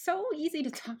you're so easy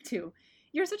to talk to?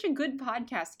 You're such a good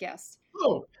podcast guest.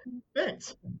 Oh,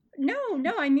 thanks. No,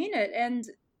 no, I mean it. And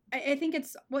I think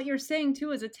it's what you're saying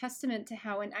too is a testament to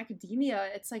how in academia,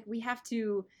 it's like we have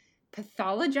to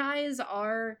pathologize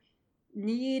our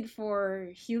need for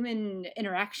human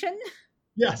interaction.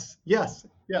 Yes, yes,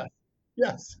 yes,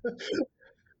 yes.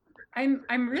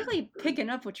 I'm really picking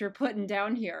up what you're putting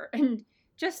down here. And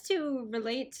just to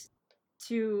relate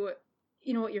to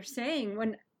what you're saying,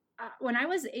 when I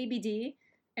was ABD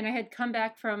and I had come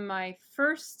back from my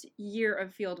first year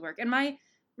of fieldwork, and my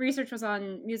research was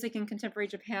on music in contemporary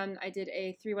Japan. I did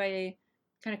a three-way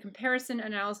kind of comparison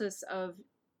analysis of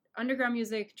underground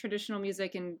music, traditional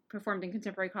music, and performed in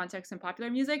contemporary context and popular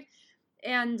music.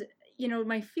 And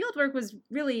my fieldwork was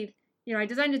really, I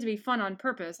designed it to be fun on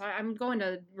purpose. I'm going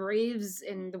to raves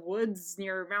in the woods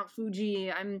near Mount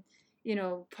Fuji. I'm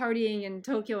partying in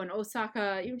Tokyo and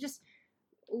Osaka, just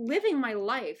living my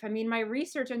life. I mean, my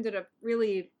research ended up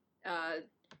really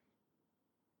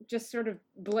just sort of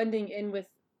blending in with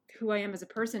who I am as a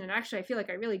person. And actually, I feel like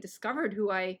I really discovered who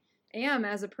I am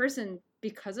as a person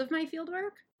because of my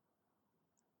fieldwork.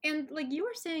 And like you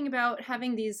were saying about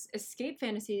having these escape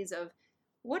fantasies of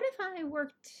what if I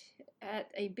worked at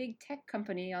a big tech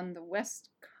company on the West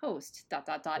Coast, dot,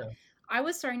 dot, dot. Yeah. I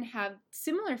was starting to have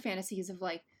similar fantasies of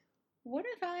like, what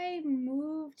if I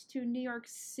moved to New York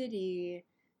City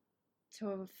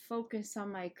to focus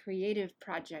on my creative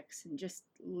projects and just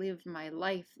live my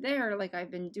life there like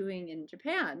I've been doing in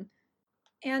Japan.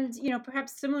 And,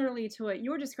 perhaps similarly to what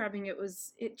you're describing,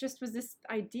 it just was this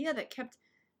idea that kept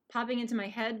popping into my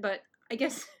head. But I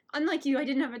guess, unlike you, I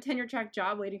didn't have a tenure track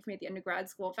job waiting for me at the end of grad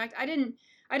school. In fact, I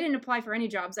didn't apply for any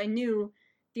jobs. I knew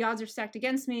the odds are stacked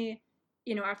against me,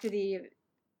 after the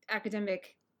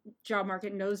academic job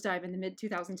market nosedive in the mid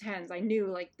 2010s. I knew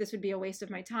like this would be a waste of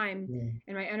my time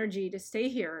and my energy to stay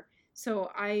here.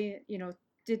 So I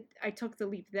took the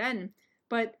leap then.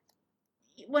 But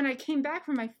when I came back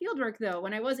from my fieldwork, though,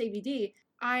 when I was ABD,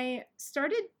 I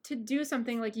started to do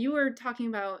something like you were talking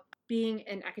about being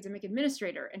an academic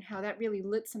administrator and how that really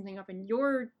lit something up in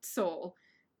your soul.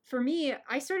 For me,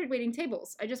 I started waiting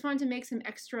tables. I just wanted to make some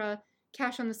extra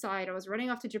cash on the side. I was running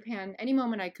off to Japan any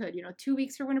moment I could. 2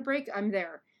 weeks for winter break, I'm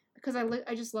there because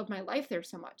I just love my life there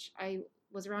so much. I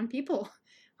was around people.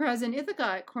 Whereas in Ithaca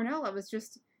at Cornell, I was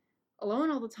just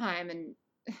alone all the time and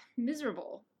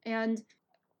miserable. And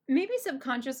maybe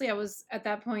subconsciously, I was at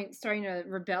that point starting to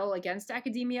rebel against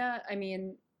academia. I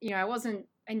mean, I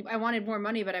wanted more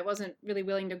money, but I wasn't really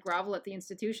willing to grovel at the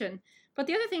institution. But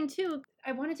the other thing too,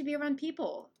 I wanted to be around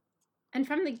people. And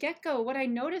from the get-go, what I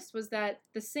noticed was that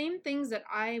the same things that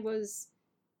I was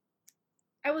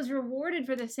rewarded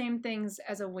for the same things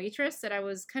as a waitress that I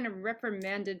was kind of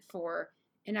reprimanded for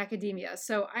in academia.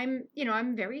 So I'm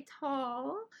very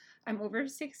tall. I'm over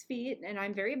 6 feet and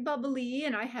I'm very bubbly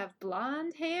and I have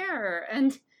blonde hair.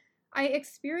 And I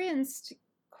experienced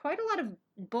quite a lot of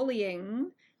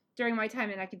bullying during my time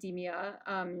in academia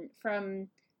from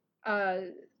a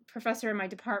professor in my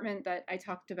department that I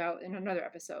talked about in another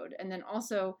episode. And then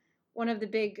also one of the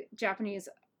big Japanese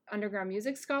underground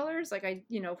music scholars. Like I,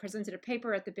 presented a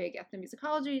paper at the big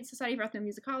Ethnomusicology Society for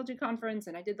Ethnomusicology conference,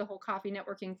 and I did the whole coffee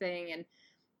networking thing, and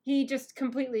he just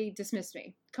completely dismissed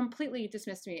me,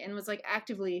 and was like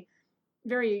actively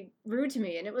very rude to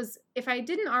me. And it was, if I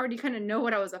didn't already kind of know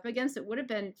what I was up against, it would have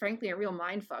been frankly a real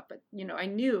mind fuck. But, I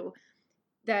knew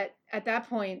that at that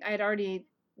point I had already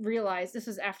realized, this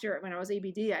was after when I was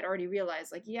ABD, I'd already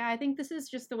realized like, yeah, I think this is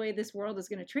just the way this world is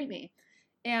going to treat me.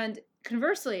 And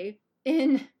conversely,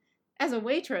 as a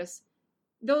waitress,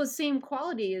 those same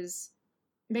qualities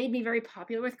made me very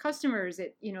popular with customers.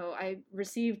 I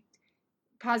received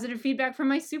positive feedback from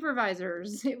my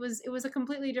supervisors. It was a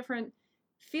completely different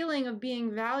feeling of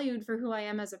being valued for who I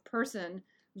am as a person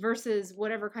versus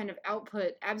whatever kind of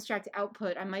abstract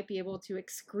output I might be able to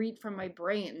excrete from my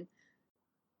brain.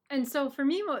 And so for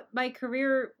me,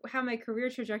 how my career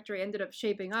trajectory ended up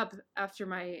shaping up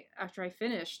after I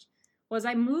finished was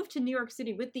I moved to New York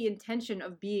City with the intention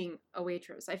of being a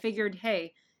waitress. I figured,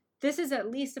 hey, this is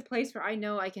at least a place where I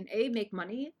know I can A, make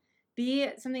money, B,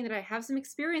 something that I have some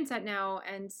experience at now,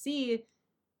 and C,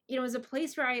 is a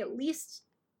place where I at least,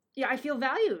 I feel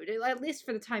valued, at least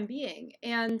for the time being.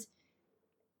 And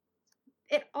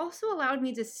it also allowed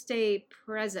me to stay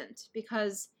present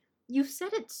because you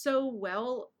said it so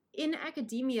well. In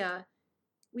academia,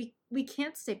 we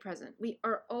can't stay present. We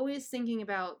are always thinking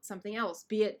about something else,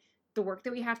 be it the work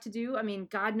that we have to do. I mean,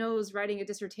 God knows writing a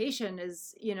dissertation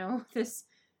is, this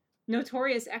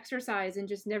notorious exercise in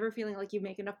just never feeling like you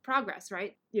make enough progress,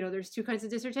 right? There's two kinds of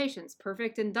dissertations,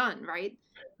 perfect and done, right?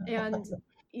 And,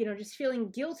 just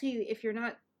feeling guilty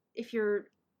if you're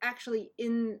actually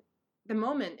in the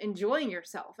moment enjoying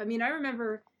yourself. I mean, I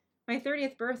remember my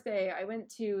 30th birthday, I went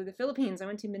to the Philippines. I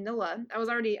went to Manila. I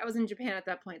was in Japan at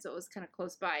that point, so it was kind of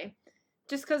close by.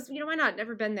 Just because, why not?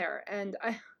 Never been there. And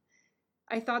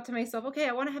I thought to myself, okay,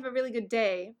 I want to have a really good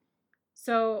day.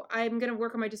 So I'm going to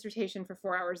work on my dissertation for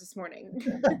 4 hours this morning.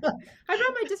 I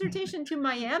brought my dissertation to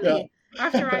Miami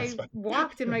after I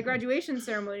walked in my graduation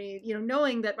ceremony,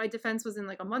 knowing that my defense was in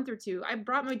like a month or two. I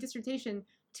brought my dissertation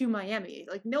to Miami.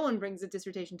 Like no one brings a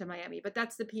dissertation to Miami, but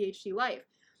that's the PhD life.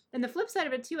 And the flip side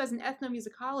of it too, as an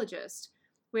ethnomusicologist,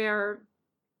 where,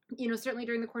 certainly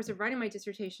during the course of writing my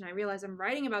dissertation, I realized I'm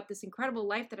writing about this incredible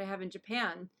life that I have in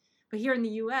Japan. But here in the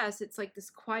US, it's like this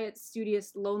quiet,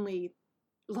 studious, lonely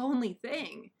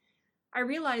thing. I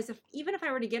realized even if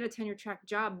I were to get a tenure track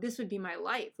job, this would be my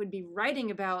life, would be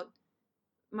writing about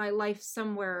my life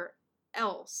somewhere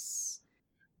else.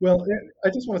 Well, I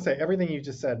just want to say everything you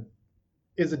just said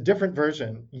is a different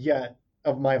version yet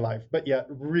of my life, but yet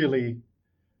really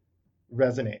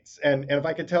resonates. And if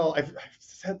I could tell,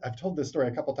 I've told this story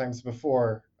a couple times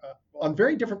before on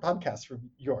very different podcasts from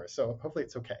yours, so hopefully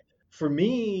it's okay. For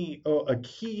me, a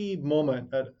key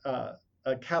moment,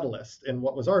 a catalyst in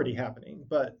what was already happening,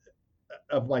 but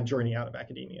of my journey out of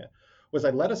academia, was I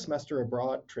led a semester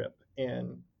abroad trip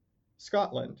in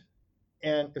Scotland,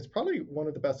 And it's probably one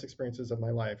of the best experiences of my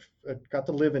life. I got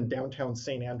to live in downtown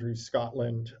St. Andrews,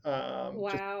 Scotland. Just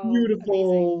Wow, amazing.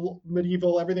 beautiful,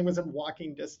 medieval. Everything was in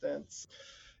walking distance.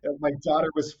 My daughter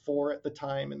was 4 at the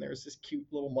time, and there was this cute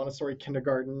little Montessori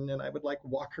kindergarten, and I would like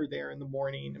walk her there in the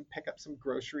morning and pick up some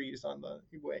groceries on the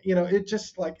way. It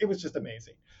just like it was just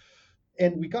amazing.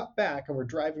 And we got back, and we're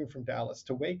driving from Dallas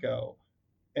to Waco,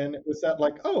 and it was that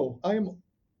like, oh, I am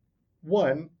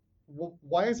one. Well,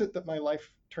 why is it that my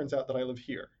life turns out that I live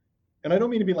here? And I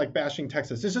don't mean to be like bashing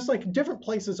Texas. It's just like different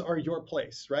places are your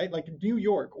place, right? Like New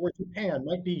York or Japan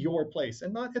might be your place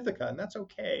and not Ithaca, and that's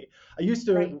okay. I used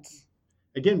to, Right.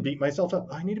 again, beat myself up.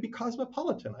 I need to be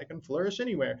cosmopolitan. I can flourish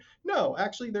anywhere. No,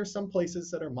 actually, there's some places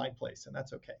that are my place, and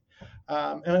that's okay.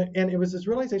 And it was this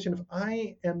realization of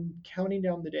I am counting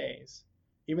down the days,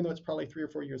 even though it's probably 3 or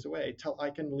 4 years away, till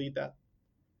I can lead that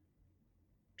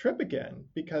trip again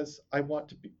because I want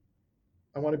to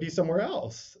be somewhere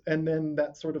else. And then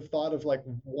that sort of thought of like,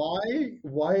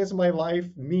 why is my life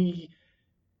me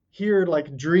here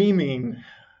like dreaming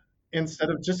instead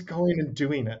of just going and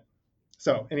doing it?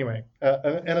 So anyway,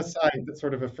 an aside that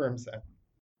sort of affirms that.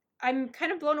 I'm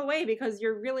kind of blown away because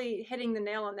you're really hitting the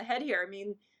nail on the head here. I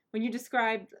mean, when you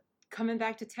described coming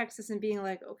back to Texas and being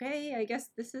like, okay, I guess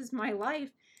this is my life.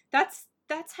 That's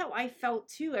how I felt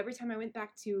too every time I went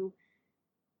back to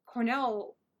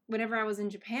Cornell whenever I was in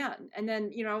Japan. And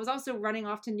then, I was also running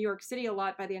off to New York City a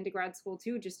lot by the end of grad school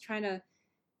too, just trying to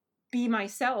be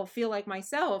myself, feel like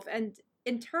myself. And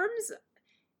in terms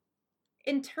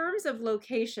in terms of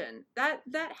location, that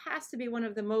has to be one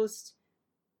of the most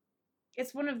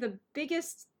it's one of the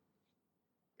biggest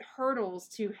hurdles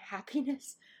to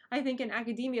happiness, I think, in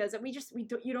academia, is that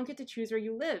you don't get to choose where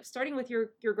you live, starting with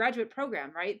your graduate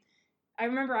program, right? I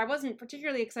remember I wasn't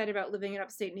particularly excited about living in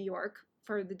upstate New York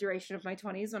for the duration of my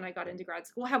 20s when I got into grad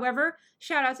school. However,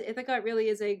 shout out to Ithaca. It really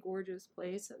is a gorgeous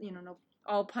place. No,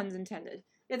 all puns intended.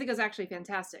 Ithaca is actually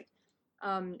fantastic.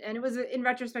 And it was, in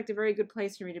retrospect, a very good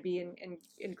place for me to be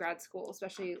in grad school,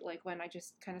 especially like when I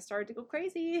just kind of started to go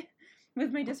crazy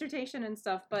with my dissertation and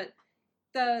stuff. But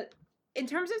the in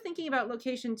terms of thinking about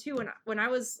location too, when I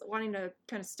was wanting to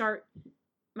kind of start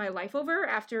my life over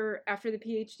after the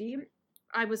PhD,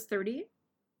 I was 30.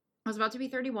 I was about to be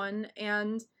 31,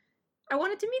 and I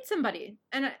wanted to meet somebody.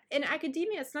 And in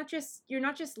academia, you're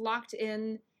not just locked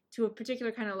in to a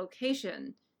particular kind of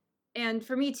location. And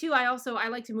for me too, I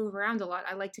like to move around a lot.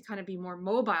 I like to kind of be more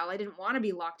mobile. I didn't want to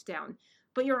be locked down.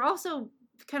 But you're also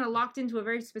kind of locked into a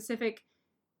very specific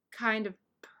kind of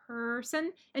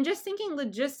person. And just thinking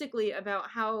logistically about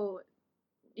how,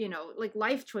 like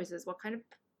life choices,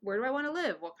 where do I want to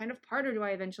live? What kind of partner do I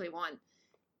eventually want?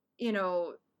 You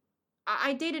know,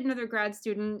 I dated another grad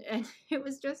student, and it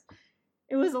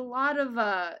was a lot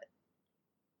of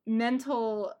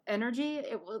mental energy.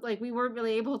 It was like we weren't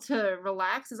really able to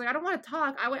relax. It's like I don't want to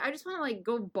talk. I just want to like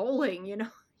go bowling. You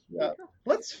Yeah, know,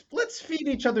 let's feed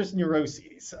each other's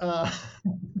neuroses.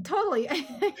 totally,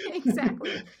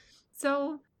 exactly.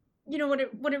 So,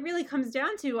 what it really comes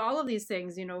down to, all of these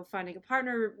things. Finding a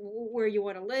partner, where you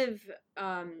want to live,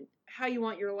 how you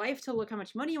want your life to look, how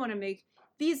much money you want to make.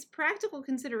 These practical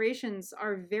considerations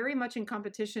are very much in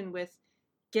competition with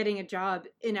getting a job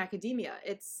in academia.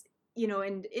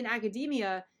 And in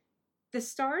academia, the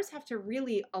stars have to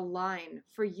really align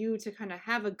for you to kind of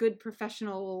have a good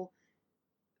professional,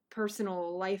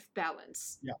 personal life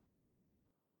balance. Yeah.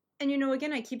 And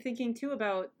again, I keep thinking too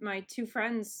about my two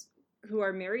friends who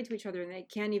are married to each other and they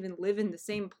can't even live in the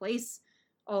same place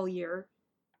all year.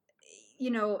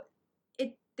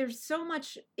 There's so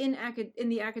much in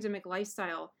the academic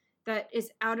lifestyle that is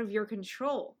out of your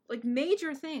control, like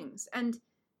major things. And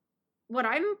what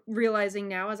I'm realizing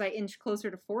now as I inch closer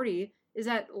to 40 is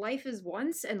that life is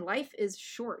once and life is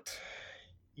short.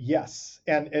 Yes,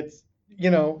 and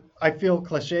I feel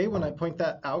cliche when I point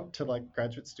that out to like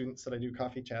graduate students that I do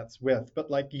coffee chats with,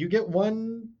 but like you get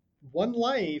one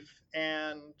life,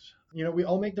 and we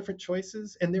all make different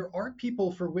choices, and there are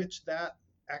people for which that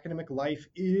academic life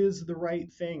is the right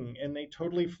thing and they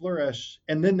totally flourish,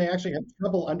 and then they actually have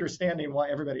trouble understanding why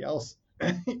everybody else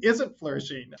isn't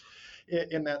flourishing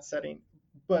in that setting.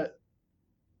 But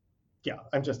yeah,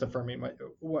 I'm just affirming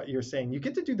what you're saying. You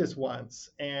get to do this once,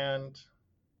 and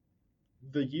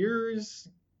the years,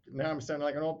 now I'm sounding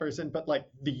like an old person, but like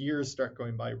the years start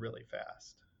going by really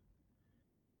fast.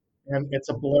 And it's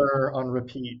a blur on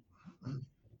repeat.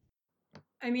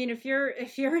 I mean, if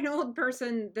you're an old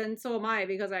person, then so am I,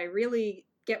 because I really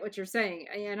get what you're saying,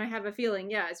 and I have a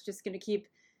feeling, yeah, it's just going to keep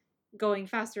going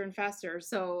faster and faster.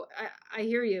 So I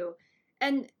hear you,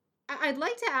 and I'd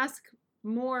like to ask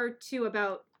more too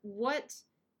about what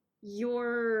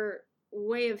your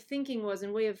way of thinking was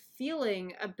and way of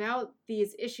feeling about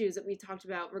these issues that we talked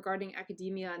about regarding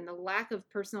academia and the lack of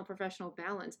personal professional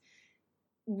balance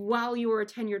while you were a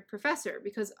tenured professor,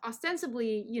 because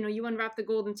ostensibly, you unwrap the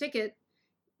golden ticket,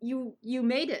 you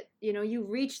made it, you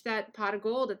reached that pot of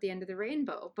gold at the end of the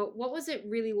rainbow. But what was it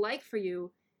really like for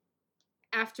you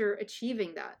after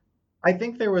achieving that? I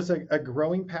think there was a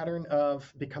growing pattern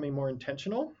of becoming more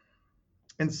intentional.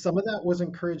 And some of that was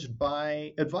encouraged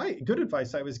by good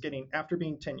advice I was getting after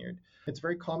being tenured. It's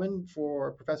very common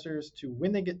for professors to,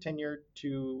 when they get tenured,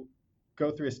 to go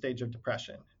through a stage of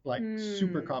depression, like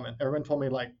super common. Everyone told me,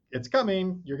 like, it's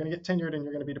coming, you're going to get tenured and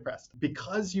you're going to be depressed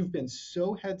because you've been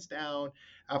so heads down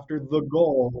after the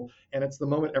goal. And it's the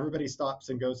moment everybody stops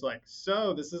and goes like,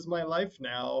 so this is my life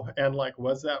now. And like,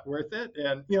 was that worth it?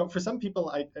 And, for some people,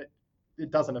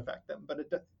 it doesn't affect them, but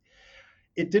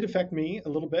it did affect me a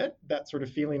little bit, that sort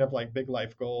of feeling of like big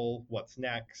life goal, what's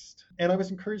next. And I was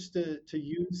encouraged to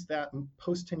use that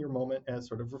post tenure moment as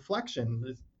sort of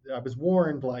reflection. I was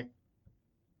warned, like,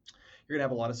 you're going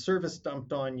to have a lot of service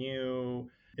dumped on you.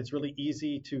 It's really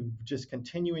easy to just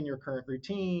continue in your current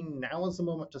routine. Now is the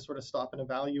moment to sort of stop and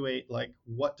evaluate, like,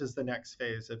 what does the next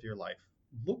phase of your life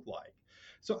look like?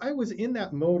 So I was in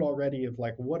that mode already of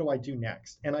like, what do I do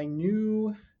next? And I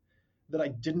knew that I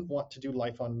didn't want to do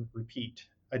life on repeat.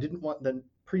 I didn't want the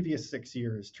previous 6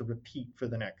 years to repeat for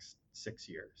the next 6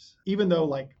 years, even though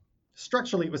like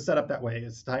structurally it was set up that way.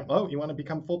 It's time, oh, you want to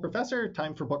become full professor?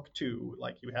 Time for book 2.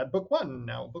 Like you had book 1,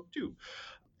 now book 2.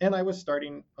 And I was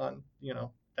starting on,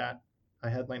 that. I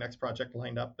had my next project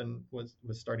lined up and was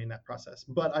starting that process.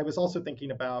 But I was also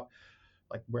thinking about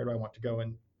like, where do I want to go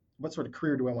and what sort of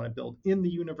career do I want to build in the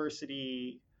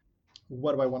university?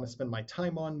 What do I want to spend my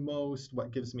time on most?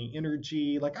 What gives me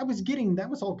energy? Like I was getting, that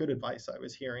was all good advice I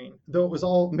was hearing, though it was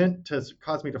all meant to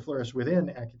cause me to flourish within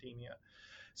academia.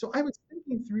 So I was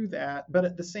thinking through that, but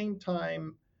at the same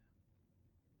time,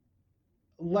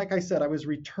 like I said, I was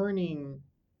returning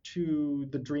to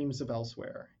the dreams of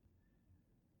elsewhere.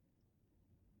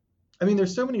 I mean,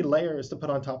 there's so many layers to put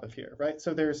on top of here, right?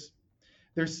 So there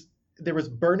was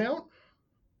burnout.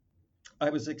 I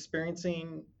was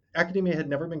experiencing, academia had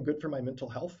never been good for my mental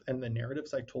health and the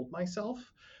narratives I told myself,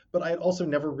 but I had also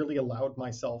never really allowed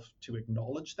myself to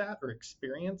acknowledge that or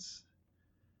experience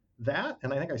that.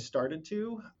 And I think I started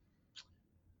to.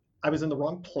 I was in the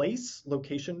wrong place,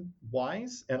 location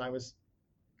wise, and I was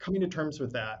coming to terms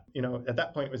with that. At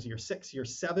that point, it was year 6, year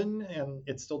 7, and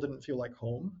it still didn't feel like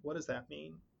home. What does that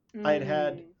mean? I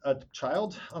had a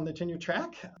child on the tenure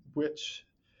track, which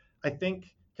I think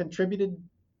contributed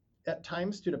at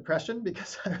times to depression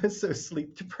because I was so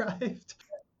sleep deprived.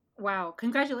 Wow,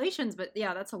 congratulations, but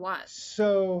yeah, that's a lot.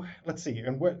 So let's see,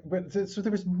 and so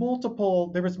there was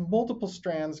multiple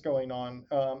strands going on.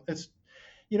 It's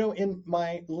in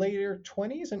my later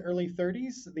 20s and early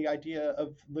 30s, the idea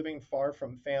of living far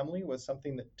from family was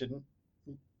something that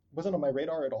wasn't on my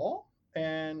radar at all.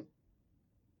 And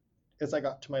as I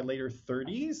got to my later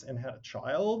 30s and had a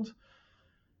child,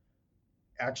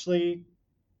 actually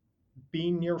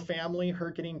being near family, her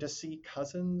getting to see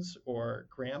cousins or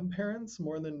grandparents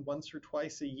more than once or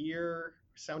twice a year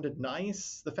sounded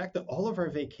nice. The fact that all of our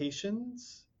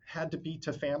vacations had to be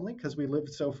to family because we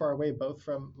lived so far away, both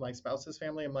from my spouse's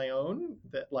family and my own,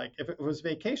 that like if it was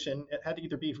vacation, it had to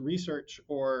either be research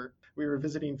or we were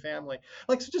visiting family.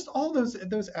 Like, so just all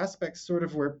those aspects sort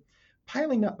of were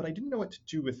piling up, but I didn't know what to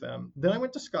do with them. Then I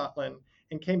went to Scotland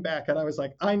and came back and I was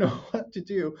like, I know what to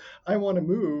do. I want to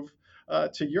move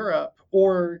to Europe,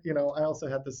 or I also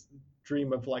had this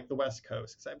dream of like the West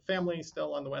Coast because I have family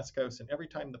still on the West Coast, and every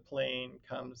time the plane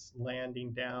comes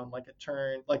landing down, like a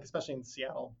turn, like especially in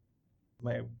Seattle,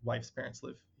 my wife's parents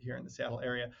live here in the Seattle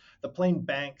area, the plane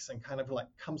banks and kind of like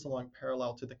comes along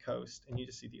parallel to the coast, and you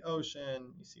just see the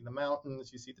ocean, you see the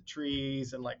mountains, you see the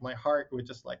trees, and like my heart would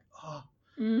just like, oh,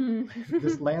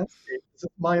 this landscape, this is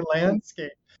my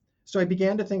landscape. So I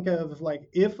began to think of like,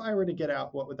 if I were to get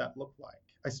out, what would that look like?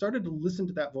 I started to listen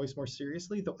to that voice more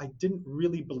seriously, though I didn't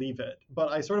really believe it.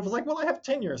 But I sort of was like, well, I have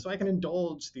tenure, so I can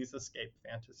indulge these escape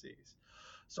fantasies.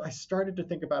 So I started to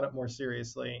think about it more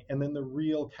seriously. And then the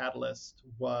real catalyst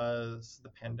was the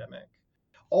pandemic.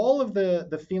 All of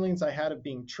the feelings I had of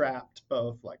being trapped,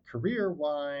 both like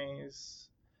career-wise,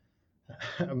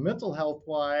 mental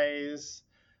health-wise,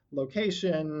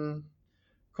 location,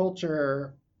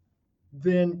 culture,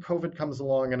 then COVID comes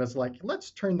along and is like,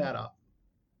 let's turn that up.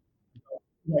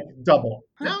 Like double.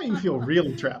 Now you feel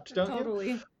really trapped, don't you?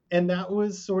 Totally. And that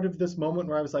was sort of this moment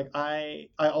where I was like, I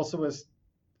also was,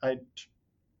 I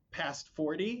past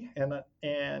 40,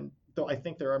 and though I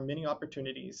think there are many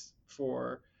opportunities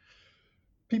for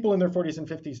people in their 40s and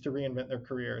 50s to reinvent their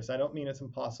careers. I don't mean it's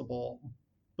impossible,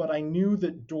 but I knew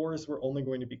that doors were only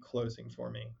going to be closing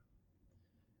for me.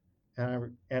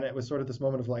 And it was sort of this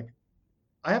moment of like,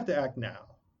 I have to act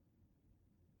now.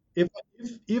 If,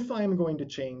 if I'm going to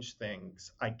change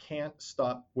things, I can't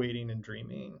stop waiting and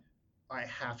dreaming. I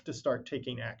have to start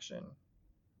taking action.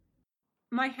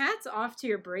 My hat's off to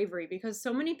your bravery, because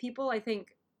so many people, I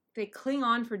think, they cling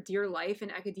on for dear life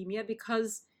in academia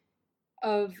because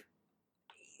of,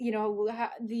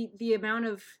 the amount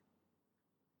of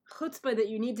chutzpah that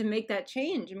you need to make that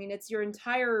change. I mean, it's your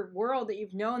entire world that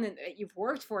you've known and that you've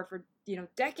worked for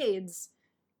decades.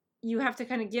 You have to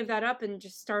kind of give that up and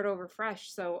just start over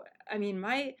fresh. So, I mean,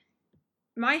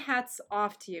 my hat's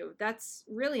off to you. That's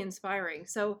really inspiring.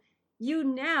 So, you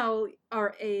now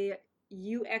are a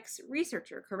UX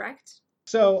researcher, correct?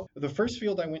 So the first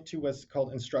field I went to was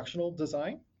called instructional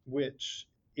design, which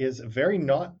is very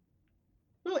not,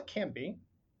 well, it can be.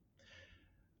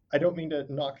 I don't mean to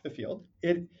knock the field.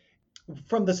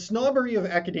 From the snobbery of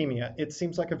academia, it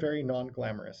seems like a very not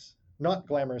glamorous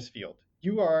field.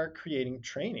 You are creating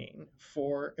training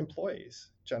for employees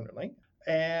generally.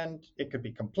 And it could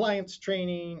be compliance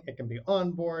training, it can be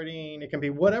onboarding, it can be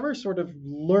whatever sort of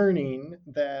learning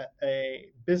that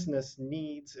a business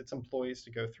needs its employees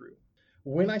to go through.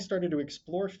 When I started to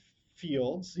explore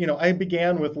fields, I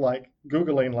began with like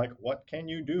Googling, like, what can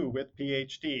you do with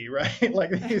PhD, right?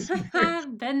 Like these.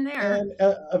 Been there. And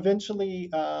eventually,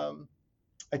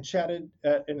 I chatted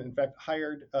and, in fact,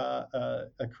 hired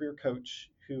a career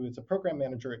coach who is a program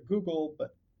manager at Google,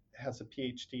 but has a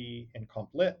PhD in Comp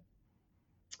Lit.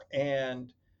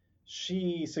 And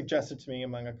she suggested to me,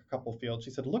 among a couple fields,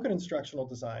 she said, look at instructional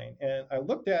design. And I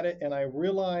looked at it and I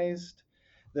realized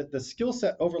that the skill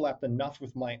set overlapped enough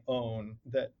with my own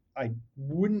that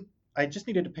I just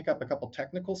needed to pick up a couple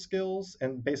technical skills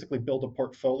and basically build a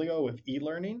portfolio of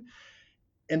e-learning.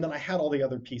 And then I had all the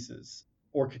other pieces,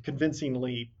 or could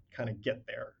convincingly kind of get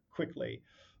there quickly.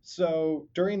 So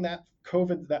during that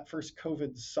first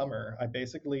COVID summer, I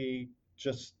basically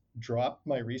just dropped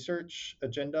my research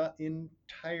agenda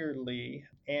entirely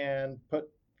and put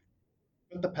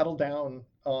the pedal down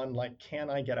on like, can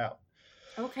I get out?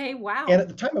 Okay, wow. And at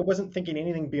the time, I wasn't thinking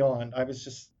anything beyond. I was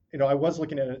just, I was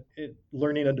looking at it,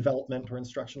 learning and development or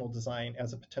instructional design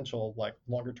as a potential like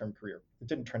longer term career. It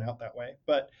didn't turn out that way,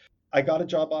 but I got a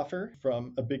job offer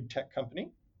from a big tech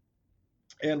company.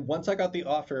 And once I got the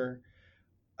offer,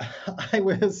 I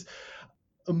was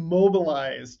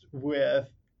immobilized with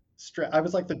stress. I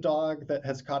was like the dog that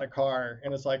has caught a car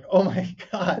and it's like, oh my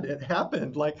God, it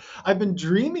happened. Like I've been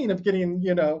dreaming of getting,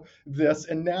 this.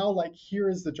 And now like, here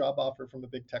is the job offer from the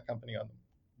big tech company on the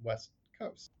West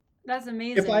Coast. That's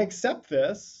amazing. If I accept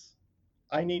this,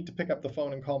 I need to pick up the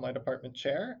phone and call my department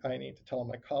chair. I need to tell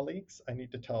my colleagues. I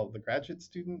need to tell the graduate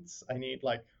students. I need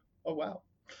like, oh, wow,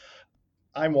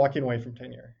 I'm walking away from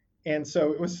tenure. And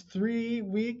so it was 3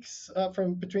 weeks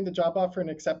from between the job offer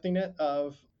and accepting it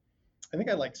I think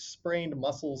I like sprained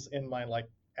muscles in my like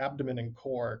abdomen and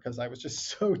core because I was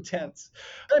just so tense.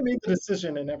 I made the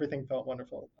decision and everything felt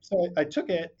wonderful. So I took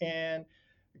it and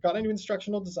got into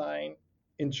instructional design,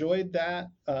 enjoyed that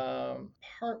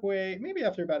partway, maybe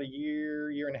after about a year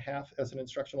and a half as an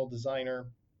instructional designer.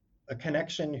 A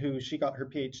connection who she got her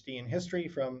PhD in history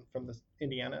from the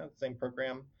Indiana, same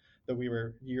program, though we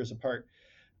were years apart,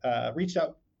 reached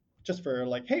out just for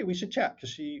like, hey, we should chat because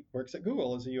she works at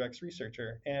Google as a UX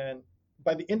researcher. And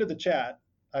by the end of the chat,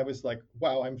 I was like,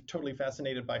 wow, I'm totally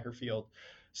fascinated by her field.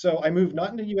 So I moved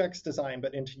not into UX design,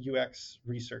 but into UX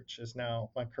research is now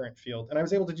my current field. And I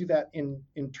was able to do that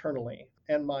internally.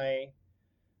 And my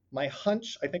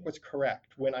hunch, I think, was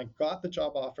correct. When I got the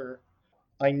job offer,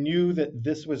 I knew that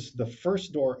this was the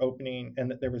first door opening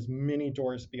and that there was many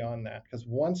doors beyond that. Because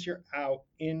once you're out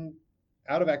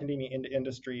of academia into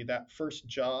industry, that first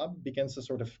job begins to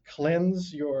sort of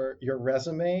cleanse your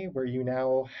resume, where you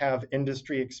now have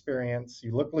industry experience,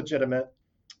 you look legitimate,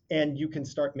 and you can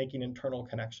start making internal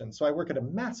connections. So I work at a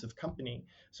massive company.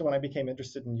 So when I became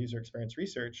interested in user experience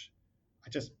research, I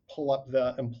just pull up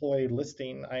the employee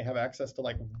listing. I have access to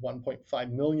like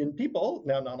 1.5 million people.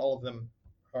 Now, not all of them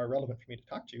are relevant for me to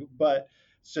talk to, but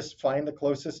it's just find the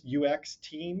closest UX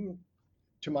team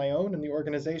to my own in the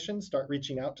organization, start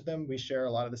reaching out to them. We share a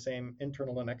lot of the same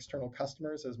internal and external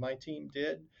customers as my team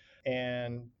did,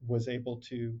 and was able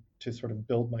to sort of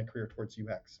build my career towards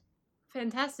UX.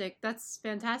 Fantastic. That's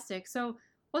fantastic. So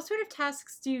what sort of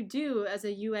tasks do you do as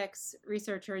a UX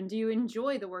researcher, and do you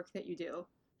enjoy the work that you do?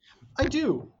 I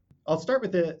do. I'll start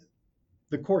with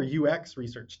the core UX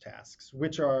research tasks,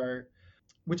 which are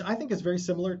which I think is very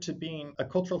similar to being a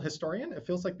cultural historian. It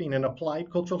feels like being an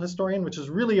applied cultural historian, which is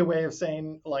really a way of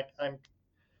saying, like, I'm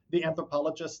the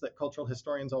anthropologist that cultural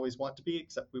historians always want to be,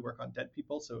 except we work on dead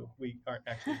people, so we aren't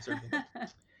actually observing them.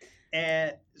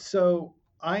 And so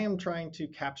I am trying to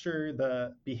capture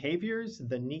the behaviors,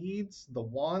 the needs, the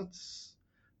wants,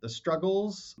 the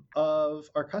struggles of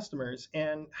our customers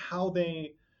and how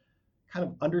they kind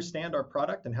of understand our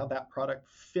product and how that product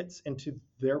fits into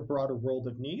their broader world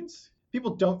of needs.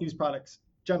 People don't use products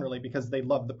generally because they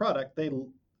love the product. They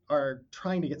are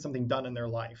trying to get something done in their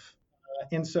life.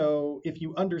 And so, if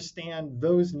you understand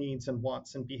those needs and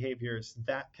wants and behaviors,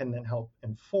 that can then help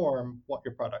inform what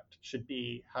your product should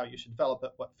be, how you should develop it,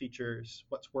 what features,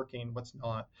 what's working, what's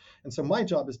not. And so, my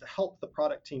job is to help the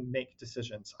product team make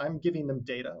decisions. I'm giving them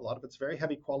data. A lot of it's very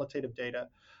heavy qualitative data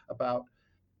about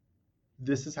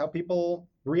this is how people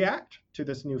react to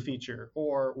this new feature.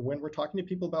 Or when we're talking to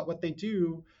people about what they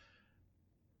do,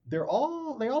 they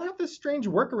all have this strange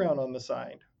workaround on the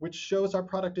side, which shows our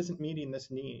product isn't meeting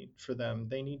this need for them.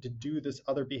 They need to do this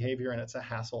other behavior and it's a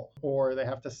hassle, or they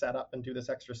have to set up and do this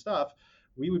extra stuff.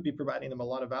 We would be providing them a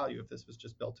lot of value if this was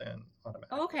just built in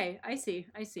automatically. Okay, I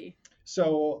see.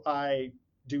 So I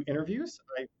do interviews.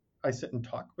 I sit and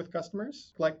talk with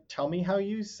customers. Like, tell me how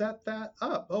you set that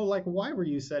up. Oh, like, why were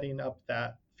you setting up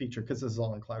that feature? Because this is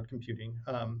all in cloud computing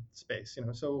space, you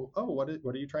know. So, oh, what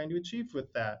are you trying to achieve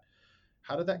with that?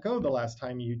 How did that go the last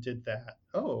time you did that?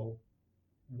 Oh,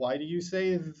 why do you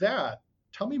say that?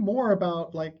 Tell me more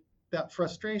about like that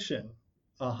frustration.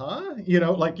 Uh-huh. You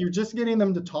know, like you're just getting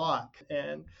them to talk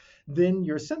and then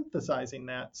you're synthesizing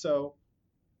that. So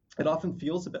it often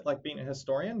feels a bit like being a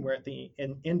historian, where at the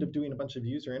end of doing a bunch of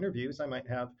user interviews, I might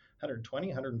have 120,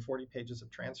 140 pages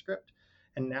of transcript.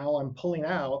 And now I'm pulling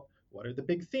out what are the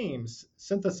big themes,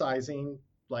 synthesizing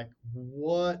like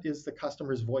what is the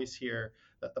customer's voice here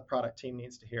that the product team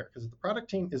needs to hear. Because if the product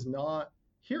team is not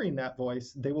hearing that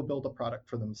voice, they will build a product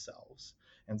for themselves.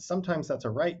 And sometimes that's a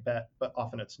right bet, but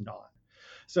often it's not.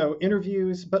 So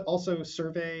interviews, but also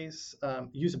surveys,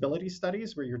 usability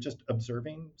studies where you're just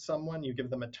observing someone. You give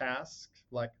them a task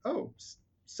like, oh,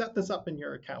 set this up in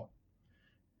your account.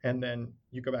 And then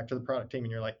you go back to the product team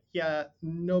and you're like, yeah,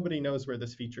 nobody knows where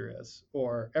this feature is.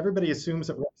 Or everybody assumes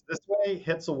it works this way,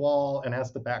 hits a wall, and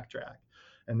has to backtrack.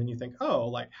 And then you think, oh,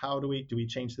 like how do we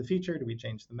change the feature? Do we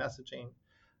change the messaging?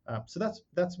 So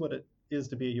that's what it is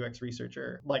to be a UX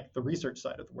researcher, like the research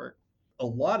side of the work. A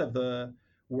lot of the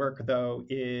work, though,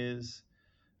 is,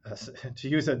 to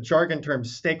use a jargon term,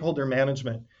 stakeholder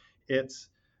management. It's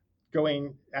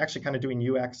actually kind of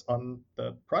doing UX on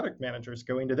the product managers,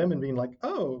 going to them and being like,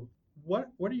 oh, what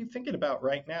are you thinking about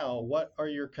right now? What are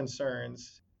your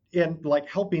concerns? And like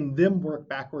helping them work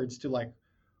backwards to like,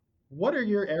 what are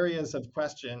your areas of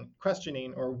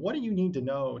questioning, or what do you need to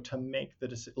know to make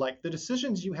the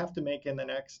decisions you have to make in the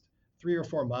next 3 or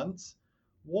 4 months?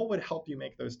 What would help you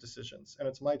make those decisions? And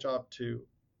it's my job to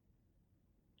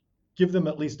give them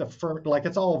at least a firm, like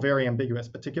it's all very ambiguous,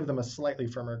 but to give them a slightly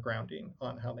firmer grounding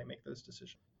on how they make those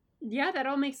decisions. Yeah, that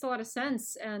all makes a lot of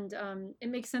sense. And it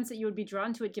makes sense that you would be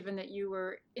drawn to it given that you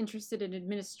were interested in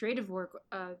administrative work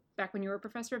back when you were a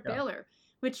professor at Baylor,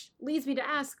 which leads me to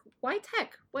ask, why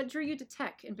tech? What drew you to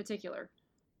tech in particular?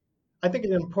 I think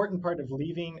an important part of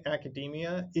leaving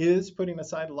academia is putting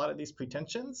aside a lot of these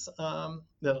pretensions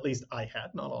that at least I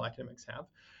had, not all academics have.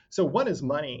 So one is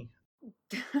money.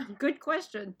 Good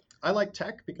question. I like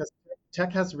tech because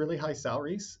tech has really high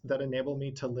salaries that enable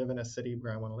me to live in a city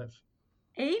where I want to live.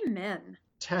 Amen.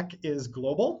 Tech is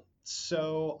global,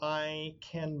 so I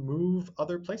can move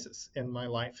other places in my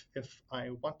life if I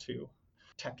want to.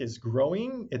 Tech is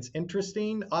growing, it's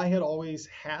interesting. I had always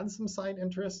had some side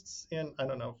interests in, I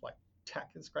don't know if like tech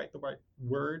is quite the right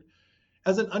word.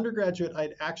 As an undergraduate,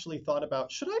 I'd actually thought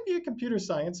about, should I be a computer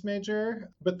science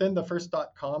major? But then the first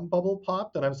 .com bubble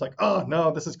popped, and I was like, oh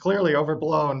no, this is clearly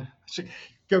overblown. I should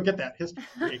go get that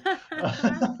history.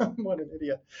 What an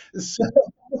idiot. So,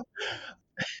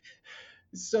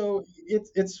 so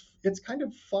it's kind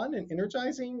of fun and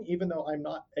energizing, even though I'm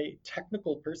not a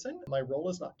technical person. My role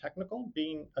is not technical.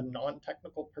 Being a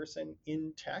non-technical person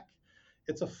in tech,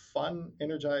 it's a fun,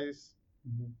 energized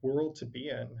world to be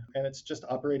in, and it's just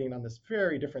operating on this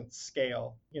very different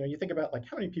scale. You know, you think about like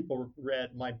how many people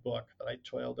read my book that I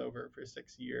toiled over for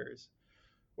 6 years.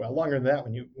 Well, longer than that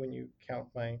when you count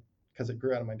because it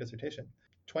grew out of my dissertation.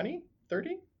 20,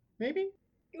 30, maybe.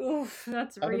 Oof,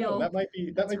 that's I don't know. real. That might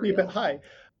be a bit high.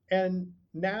 And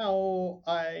now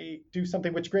I do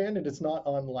something which, granted, it's not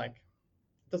on like,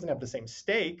 it doesn't have the same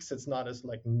stakes. It's not as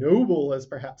like noble as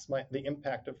perhaps the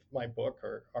impact of my book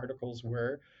or articles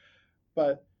were,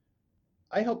 but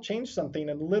I help change something,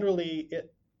 and literally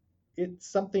it's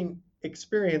something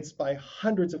experienced by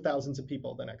hundreds of thousands of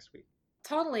people the next week.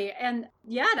 Totally. And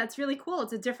yeah, that's really cool.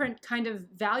 It's a different kind of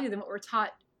value than what we're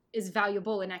taught is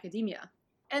valuable in academia.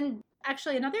 And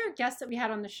actually, another guest that we had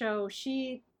on the show,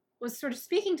 she was sort of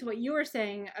speaking to what you were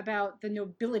saying about the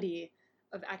nobility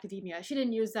of academia. She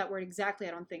didn't use that word exactly,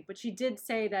 I don't think, but she did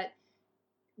say that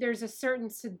there's a certain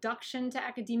seduction to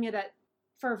academia that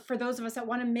for those of us that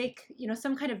want to make,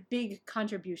 some kind of big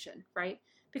contribution, right?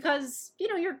 Because,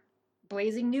 you're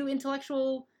blazing new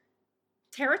intellectual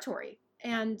territory.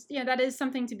 And that is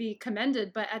something to be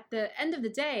commended. But at the end of the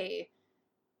day,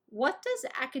 what does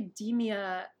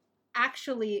academia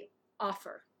actually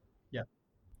offer? Yeah.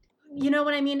 You know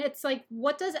what I mean? It's like,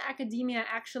 what does academia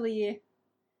actually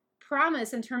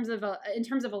promise in terms of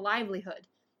a livelihood?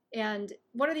 And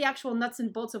what are the actual nuts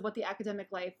and bolts of what the academic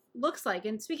life looks like?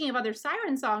 And speaking of other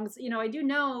siren songs, I do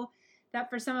know that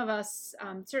for some of us,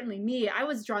 certainly me, I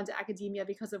was drawn to academia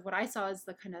because of what I saw as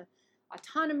the kind of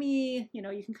autonomy.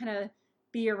 You can kind of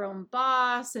be your own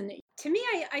boss. And to me,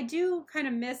 I do kind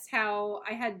of miss how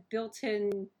I had built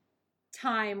in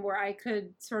time where I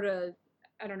could sort of,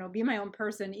 I don't know, be my own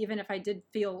person, even if I did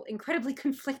feel incredibly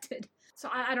conflicted. So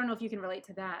I don't know if you can relate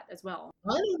to that as well.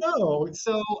 I don't know.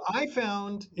 So I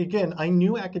found, again, I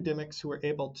knew academics who were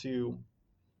able to,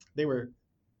 they were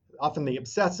often the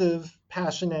obsessive,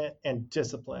 passionate, and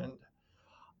disciplined.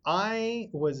 I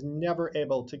was never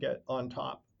able to get on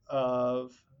top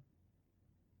of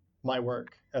my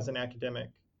work as an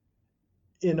academic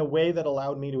in a way that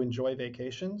allowed me to enjoy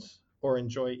vacations or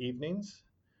enjoy evenings.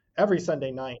 Every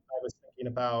Sunday night, I was thinking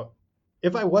about,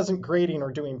 if I wasn't grading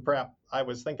or doing prep, I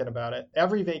was thinking about it.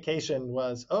 Every vacation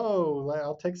was, oh,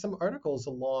 I'll take some articles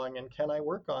along and can I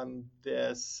work on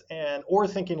this? And or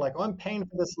thinking like, oh, I'm paying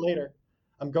for this later.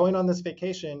 I'm going on this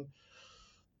vacation.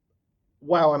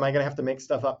 Wow, am I going to have to make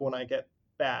stuff up when I get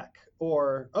back?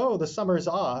 Or, oh, the summer's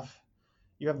off.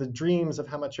 You have the dreams of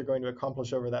how much you're going to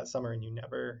accomplish over that summer, and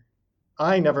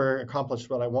I never accomplished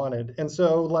what I wanted. And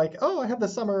so, like, oh, I had the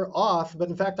summer off, but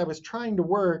in fact, I was trying to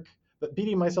work, but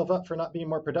beating myself up for not being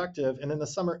more productive. And then the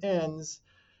summer ends.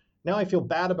 Now I feel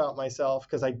bad about myself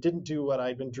because I didn't do what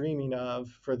I'd been dreaming of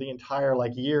for the entire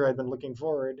year I'd been looking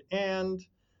forward. And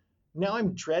now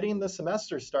I'm dreading the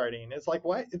semester starting. It's like,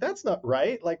 why? That's not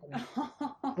right. Like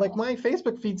my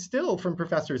Facebook feed still from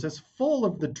professors is full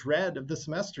of the dread of the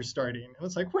semester starting. And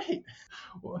it's like, wait,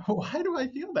 why do I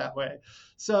feel that way?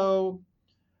 So,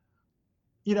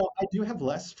 I do have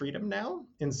less freedom now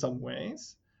in some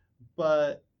ways,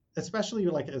 but especially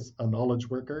as a knowledge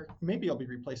worker, maybe I'll be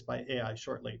replaced by AI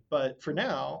shortly. But for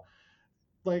now,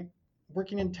 like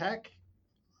working in tech,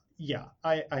 yeah,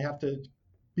 I have to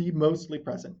be mostly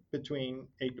present between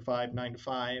 8 to 5, 9 to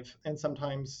 5, and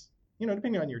sometimes,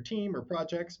 depending on your team or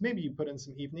projects, maybe you put in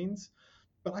some evenings.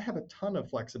 But I have a ton of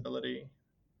flexibility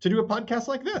to do a podcast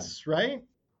like this, right?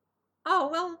 Oh,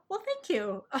 well, thank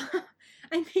you.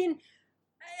 I mean,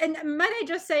 and might I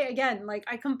just say again,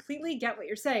 I completely get what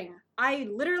you're saying. I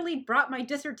literally brought my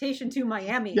dissertation to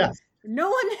Miami. Yes. No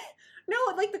one, no,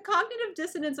 the cognitive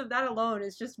dissonance of that alone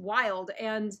is just wild.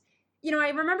 And, I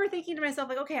remember thinking to myself,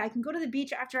 okay, I can go to the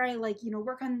beach after I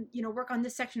work on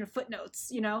this section of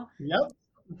footnotes. Yep.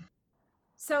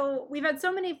 So we've had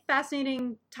so many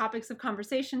fascinating topics of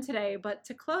conversation today, but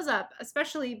to close up,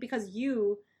 especially because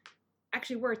you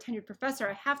actually were a tenured professor,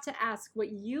 I have to ask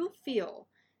what you feel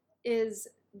is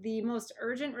the most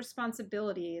urgent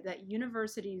responsibility that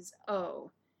universities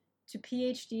owe to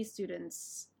PhD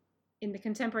students in the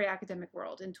contemporary academic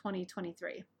world in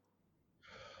 2023?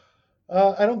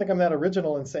 I don't think I'm that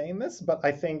original in saying this, but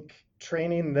I think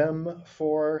training them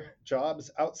for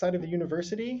jobs outside of the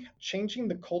university, changing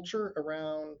the culture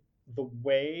around the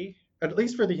way, at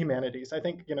least for the humanities. I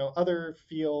think, other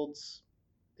fields,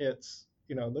 it's,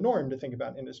 the norm to think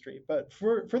about industry. But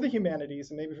for the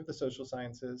humanities and maybe for the social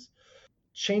sciences,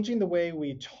 changing the way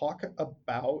we talk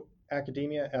about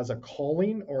academia as a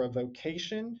calling or a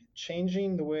vocation,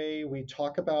 changing the way we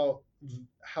talk about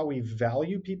how we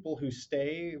value people who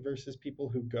stay versus people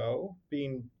who go,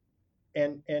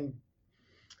 and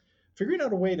figuring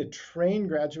out a way to train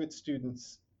graduate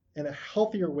students in a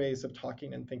healthier ways of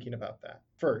talking and thinking about that.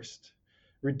 First,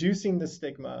 reducing the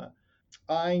stigma.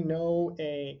 I know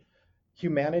a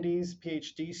humanities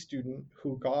PhD student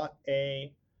who got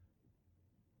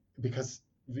because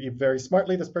very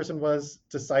smartly, this person was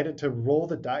decided to roll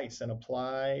the dice and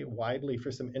apply widely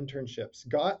for some internships,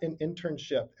 got an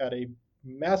internship at a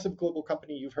massive global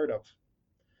company you've heard of.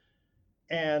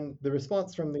 And the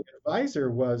response from the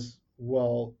advisor was,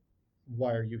 well,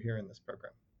 why are you here in this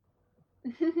program?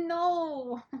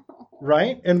 No.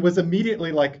 Right? And was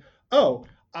immediately like, oh,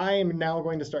 I'm now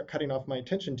going to start cutting off my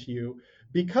attention to you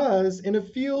because in a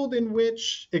field in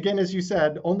which, again, as you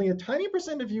said, only a tiny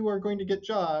percent of you are going to get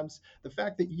jobs, the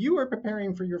fact that you are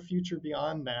preparing for your future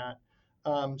beyond that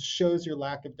shows your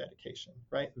lack of dedication,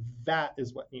 right? That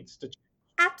is what needs to change.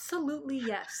 Absolutely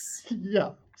yes.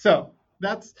 Yeah. So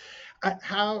that's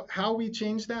how we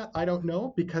change that. I don't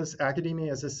know, because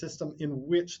academia is a system in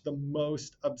which the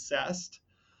most obsessed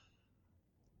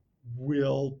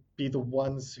will be the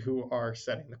ones who are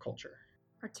setting the culture.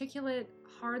 Articulate,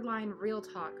 hardline real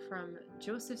talk from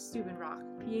Joseph Stubenrauch,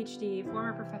 PhD,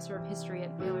 former professor of history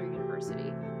at Baylor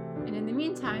University. And in the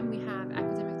meantime, we have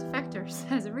Academic Defectors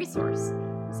as a resource.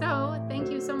 So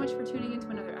thank you so much for tuning into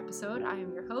another episode. I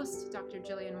am your host, Dr.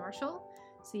 Jillian Marshall.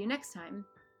 See you next time.